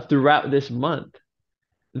throughout this month,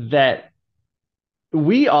 that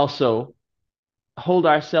we also hold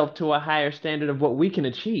ourselves to a higher standard of what we can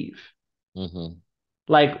achieve. Mm-hmm.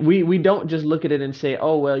 Like we don't just look at it and say,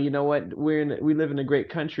 oh well, you know what, we live in a great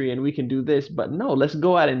country and we can do this. But no, let's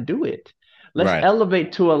go out and do it. Let's Right.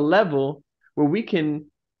 elevate to a level where we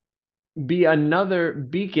can be another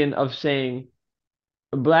beacon of saying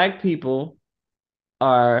black people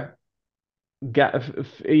are got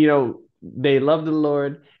they love the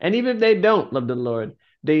Lord, and even if they don't love the Lord,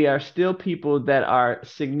 they are still people that are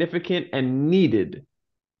significant and needed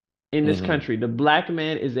in this Mm-hmm. country. The black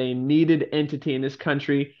man is a needed entity in this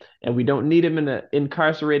country, and we don't need him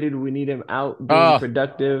incarcerated. We need him out being Oh.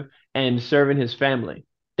 productive and serving his family.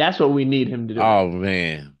 That's what we need him doing. Oh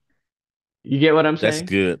man. You get what I'm That's saying?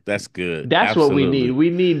 good. That's good. That's what we need.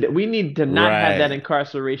 Absolutely. We need to not have that Right.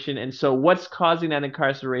 incarceration. And so what's causing that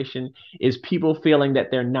incarceration is people feeling that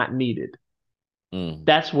they're not needed. Mm.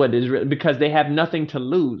 That's what is because they have nothing to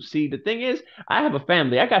lose. See, the thing is, I have a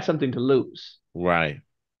family. I got something to lose. Right.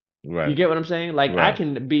 You Right. get what I'm saying? Like I Right.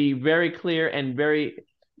 can be very clear and very,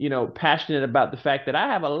 passionate about the fact that I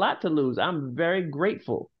have a lot to lose. I'm very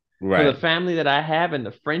grateful for the Right. family that I have and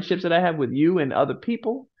the friendships that I have with you and other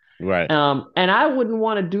people. Right. And I wouldn't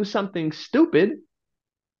want to do something stupid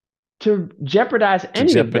to jeopardize To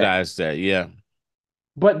any of that. jeopardize that. Yeah.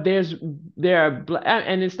 But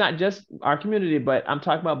and it's not just our community, but I'm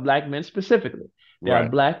talking about black men specifically. There are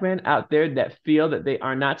Right. black men out there that feel that they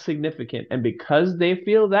are not significant, and because they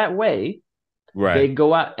feel that way, they Right.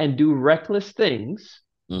 go out and do reckless things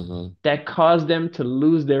Mm-hmm. that cause them to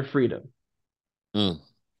lose their freedom. Mm.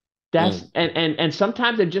 That's Mm. and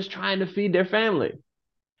sometimes they're just trying to feed their family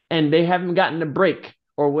and they haven't gotten a break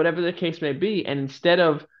or whatever the case may be. And instead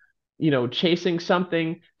of, chasing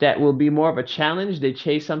something that will be more of a challenge, they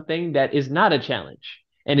chase something that is not a challenge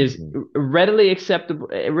and is Mm-hmm.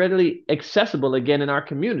 readily accessible again in our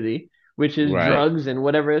community, which is Right. drugs and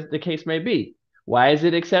whatever the case may be. Why is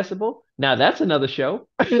it accessible? Now that's another show,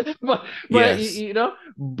 but Yes.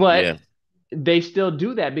 but Yeah. they still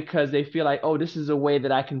do that because they feel like, oh, this is a way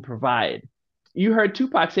that I can provide. You heard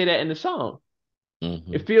Tupac say that in the song.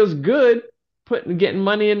 Mm-hmm. It feels good getting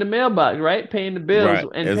money in the mailbox, right? Paying the bills Right.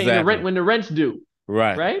 and paying the rent Exactly. when the rent's due,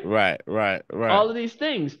 Right. right? Right. Right. Right. All of these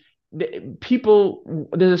things. People,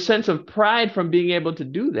 there's a sense of pride from being able to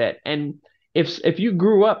do that. And if you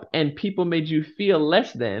grew up and people made you feel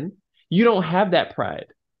less than, you don't have that pride.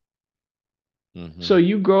 So Mm-hmm.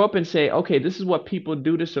 you grow up and say, okay, this is what people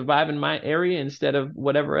do to survive in my area instead of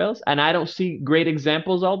whatever else. And I don't see great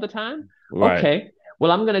examples all the time. Right. Okay,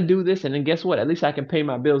 well, I'm going to do this. And then guess what? At least I can pay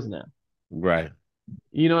my bills now. Right.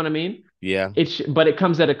 You know what I mean? Yeah. But it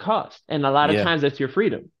comes at a cost, and a lot of Yeah. times that's your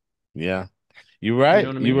freedom. Yeah. You're You know right.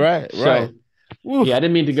 what I You're mean? right. Right. So Woo. yeah, I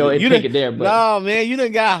didn't mean to go and You take done, it there, but no, man, you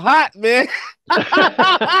done got hot, man.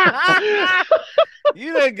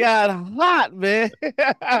 You done got hot, man.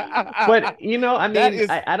 but I That mean, is,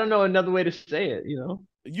 I don't know another way to say it.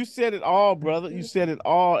 you said it all, brother. You said it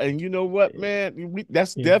all. And you know what, man?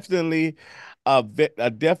 That's Yeah, definitely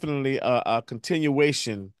definitely a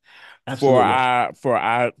continuation absolutely,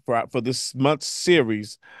 for this month's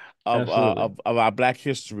series absolutely. of our Black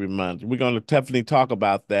History Month. We're going to definitely talk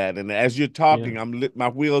about that. And as you're Yeah. talking, my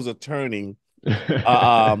wheels are turning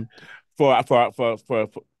um for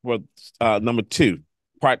number two,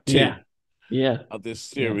 part two Yeah, yeah, of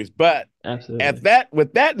this yeah, series. But absolutely.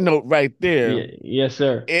 with that note right there, Yeah, yes,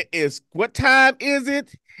 sir. it is, what time is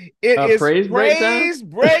it? It is Praise break time. praise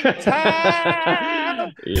break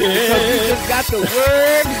time because we Yeah. just got the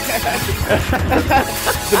word.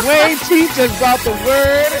 Dwayne teachers brought the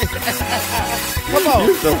word. Come on,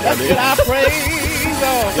 You're so let's funny. get our praise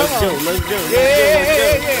on. Come Let's go. on, Let's go. Let's go. Let's yeah,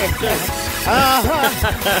 go. Let's yeah. go.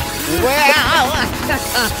 Well,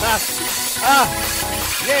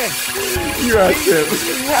 yeah, You're our trip.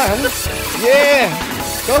 yeah.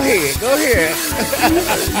 Go ahead, go ahead.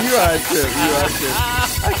 You are a trip. You are a trip.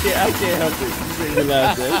 I can't help it. You make me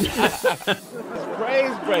laugh, man.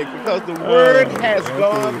 Praise break because the word Oh, has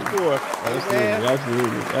gone absolutely. forth. Absolutely. Amen.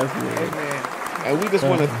 Absolutely. Absolutely. Amen. And we just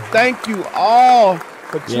want to Uh, thank you all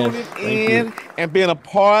for yes. tuning Thank you. in and being a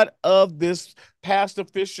part of this Pastor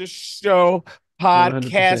Fisher Show 100%.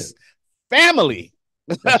 podcast family.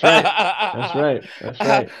 That's right. That's right. That's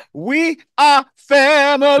right. We are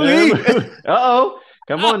family. Uh-oh.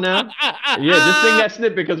 Come on now. Yeah, just sing that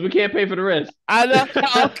snippet because we can't pay for the rest. I know.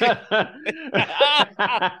 Okay.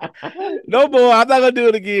 No more. I'm not gonna do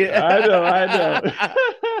it again. I know. I know.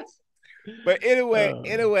 But anyway,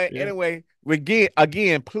 Yeah.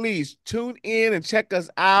 again, please tune in and check us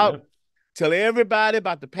out. Yep. Tell everybody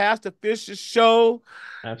about the Pastor Fisher Show.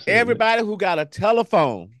 Absolutely. Everybody who got a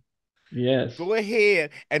telephone, Yes. go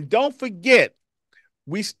ahead. And don't forget,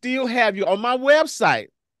 we still have you on my website,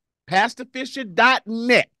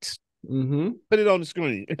 PastorFisher.net. Mm-hmm. Put it on the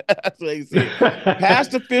screen. That's what you see.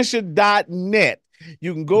 PastorFisher.net.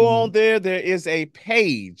 You can go on Hmm. there. There is a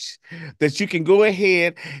page that you can go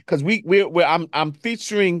ahead because I'm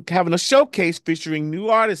featuring, having a showcase featuring new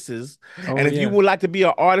artists. Oh And if you yeah. would like to be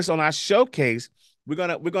an artist on our showcase, we're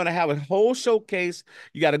gonna have a whole showcase.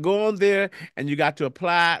 You got to go on there and you got to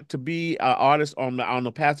apply to be an artist on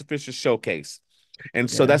the Pastor Fisher showcase. And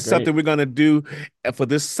so Yeah. that's something Great. we're going to do for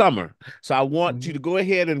this summer. So I want you Hmm. to go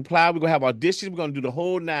ahead and apply. We're going to have auditions. We're going to do the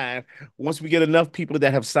whole nine once we get enough people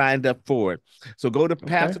that have signed up for it. So go to Okay.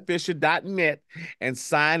 pastorfisher.net and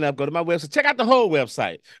sign up. Go to my website. Check out the whole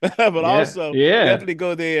website. But Yeah. also Yeah. definitely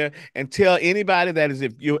go there and tell anybody that is,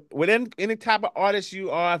 if you're within any type of artist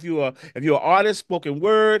you are, if you're an artist, spoken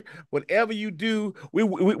word, whatever you do, we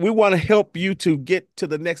want to help you to get to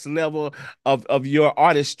the next level of your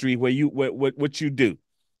artistry where what you do.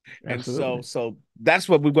 And so Absolutely. so that's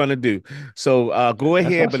what we're going to do. So go That's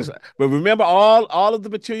ahead, awesome. but remember, all of the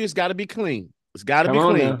materials got to be clean. It's got to Come be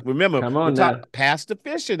on clean. now. Remember, Come we're on now. talking past the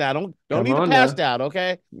fishing now. Don't Come need to on pass now. out,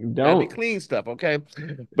 okay? Got to be Don't. clean stuff, okay?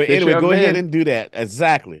 But Fisher anyway, of go ahead men. and do that.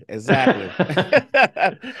 Exactly, exactly.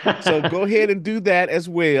 So go ahead and do that as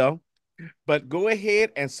well. But go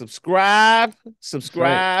ahead and That's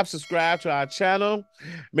right. subscribe to our channel.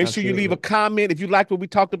 Make sure you leave a Absolutely. comment if you like what we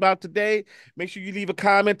talked about today. Make sure you leave a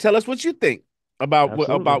comment. Tell us what you think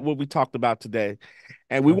Absolutely. about what we talked about today,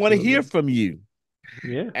 and we want to hear Absolutely. from you.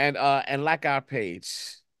 Yeah. And like our page,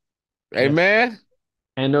 Yes. amen.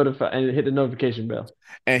 And notify and hit the notification bell.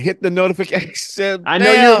 And hit the notification I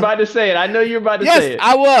know you were bell. about to say it. I know you were about to Yes, say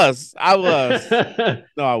I was. I was. it.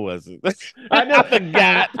 No, I wasn't. I I know.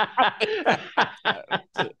 forgot.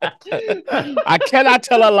 I cannot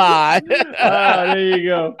tell a lie. Oh, there you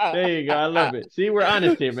go. There you go. I love it. See, we're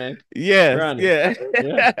honest here, man. We're Yes, honest. yeah.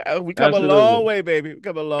 Yeah, We come a long absolutely. way, baby. We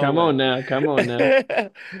come a long Come way. on now. Come on now. I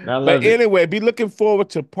But love it. anyway, be looking forward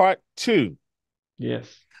to part two Yes,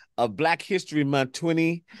 of Black History Month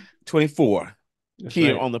 2024 that's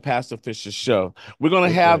here right. on the Pastor Fisher Show. We're going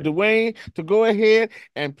to That's have right. Dwayne to go ahead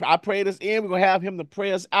and I pray us in. We're going to have him to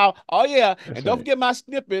pray us out. Oh, yeah. And That's don't right. forget my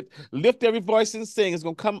snippet, Lift Every Voice and Sing. It's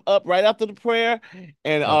going to come up right after the prayer.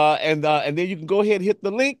 Oh, And then you can go ahead and hit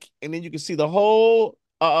the link, and then you can see the whole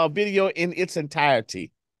video in its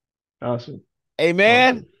entirety. awesome.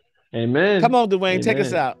 Amen. Awesome. Come Amen. on, Dwayne, take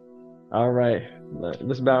us Amen. out. All right.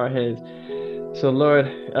 Let's bow our heads. So, Lord,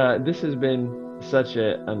 this has been such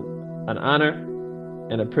an honor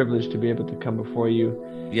and a privilege to be able to come before you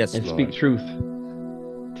Yes, and speak Lord. truth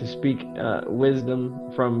to speak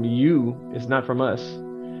wisdom from you. It's not from us,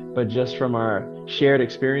 but just from our shared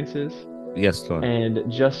experiences. Yes, Lord.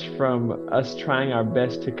 And just from us trying our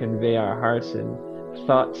best to convey our hearts and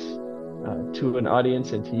thoughts to an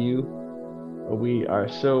audience and to you. We are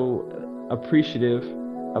so appreciative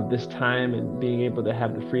of this time and being able to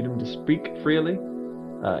have the freedom to speak freely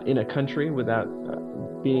in a country without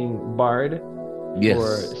being barred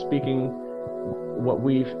for speaking what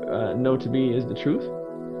we know to be is the truth.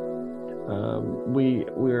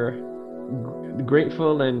 We're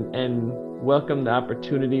grateful and welcome the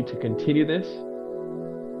opportunity to continue this,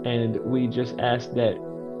 and we just ask that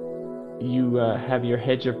you have your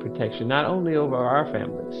hedge of protection not only over our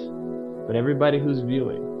families, but everybody who's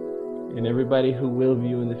viewing and everybody who will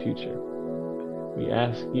view in the future. We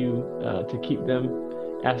ask you to keep them,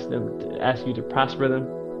 ask you to prosper them.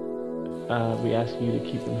 We ask you to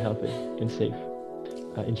keep them healthy and safe.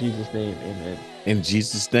 In Jesus' name, amen. In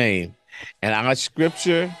Jesus' name. And our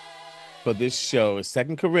scripture for this show is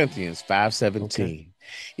 2 Corinthians 5:17. Okay.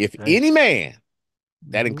 If any man,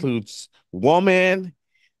 that includes woman,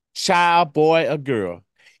 child, boy, or girl,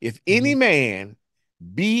 if any man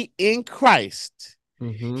be in Christ,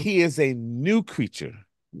 he is a new creature.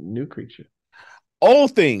 New creature. All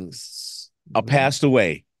things are passed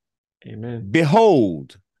away. Amen.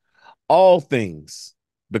 Behold, all things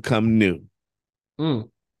become new.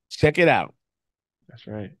 Check it out. That's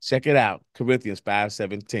right. Check it out. Corinthians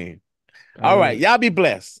 5:17. All right. Y'all be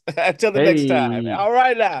blessed. Until the next time. All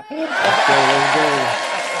right now. Let's go.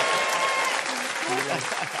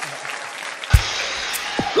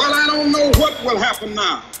 Well, I don't know what will happen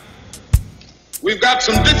now. We've got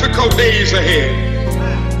some difficult days ahead.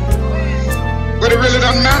 But it really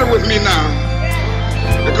doesn't matter with me now,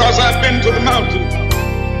 because I've been to the mountain.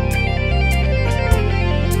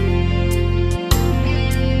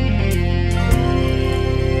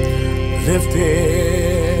 Lift every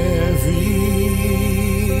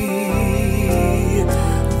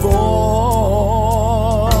voice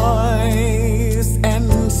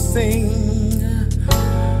and sing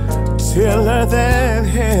till earth and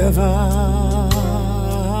heaven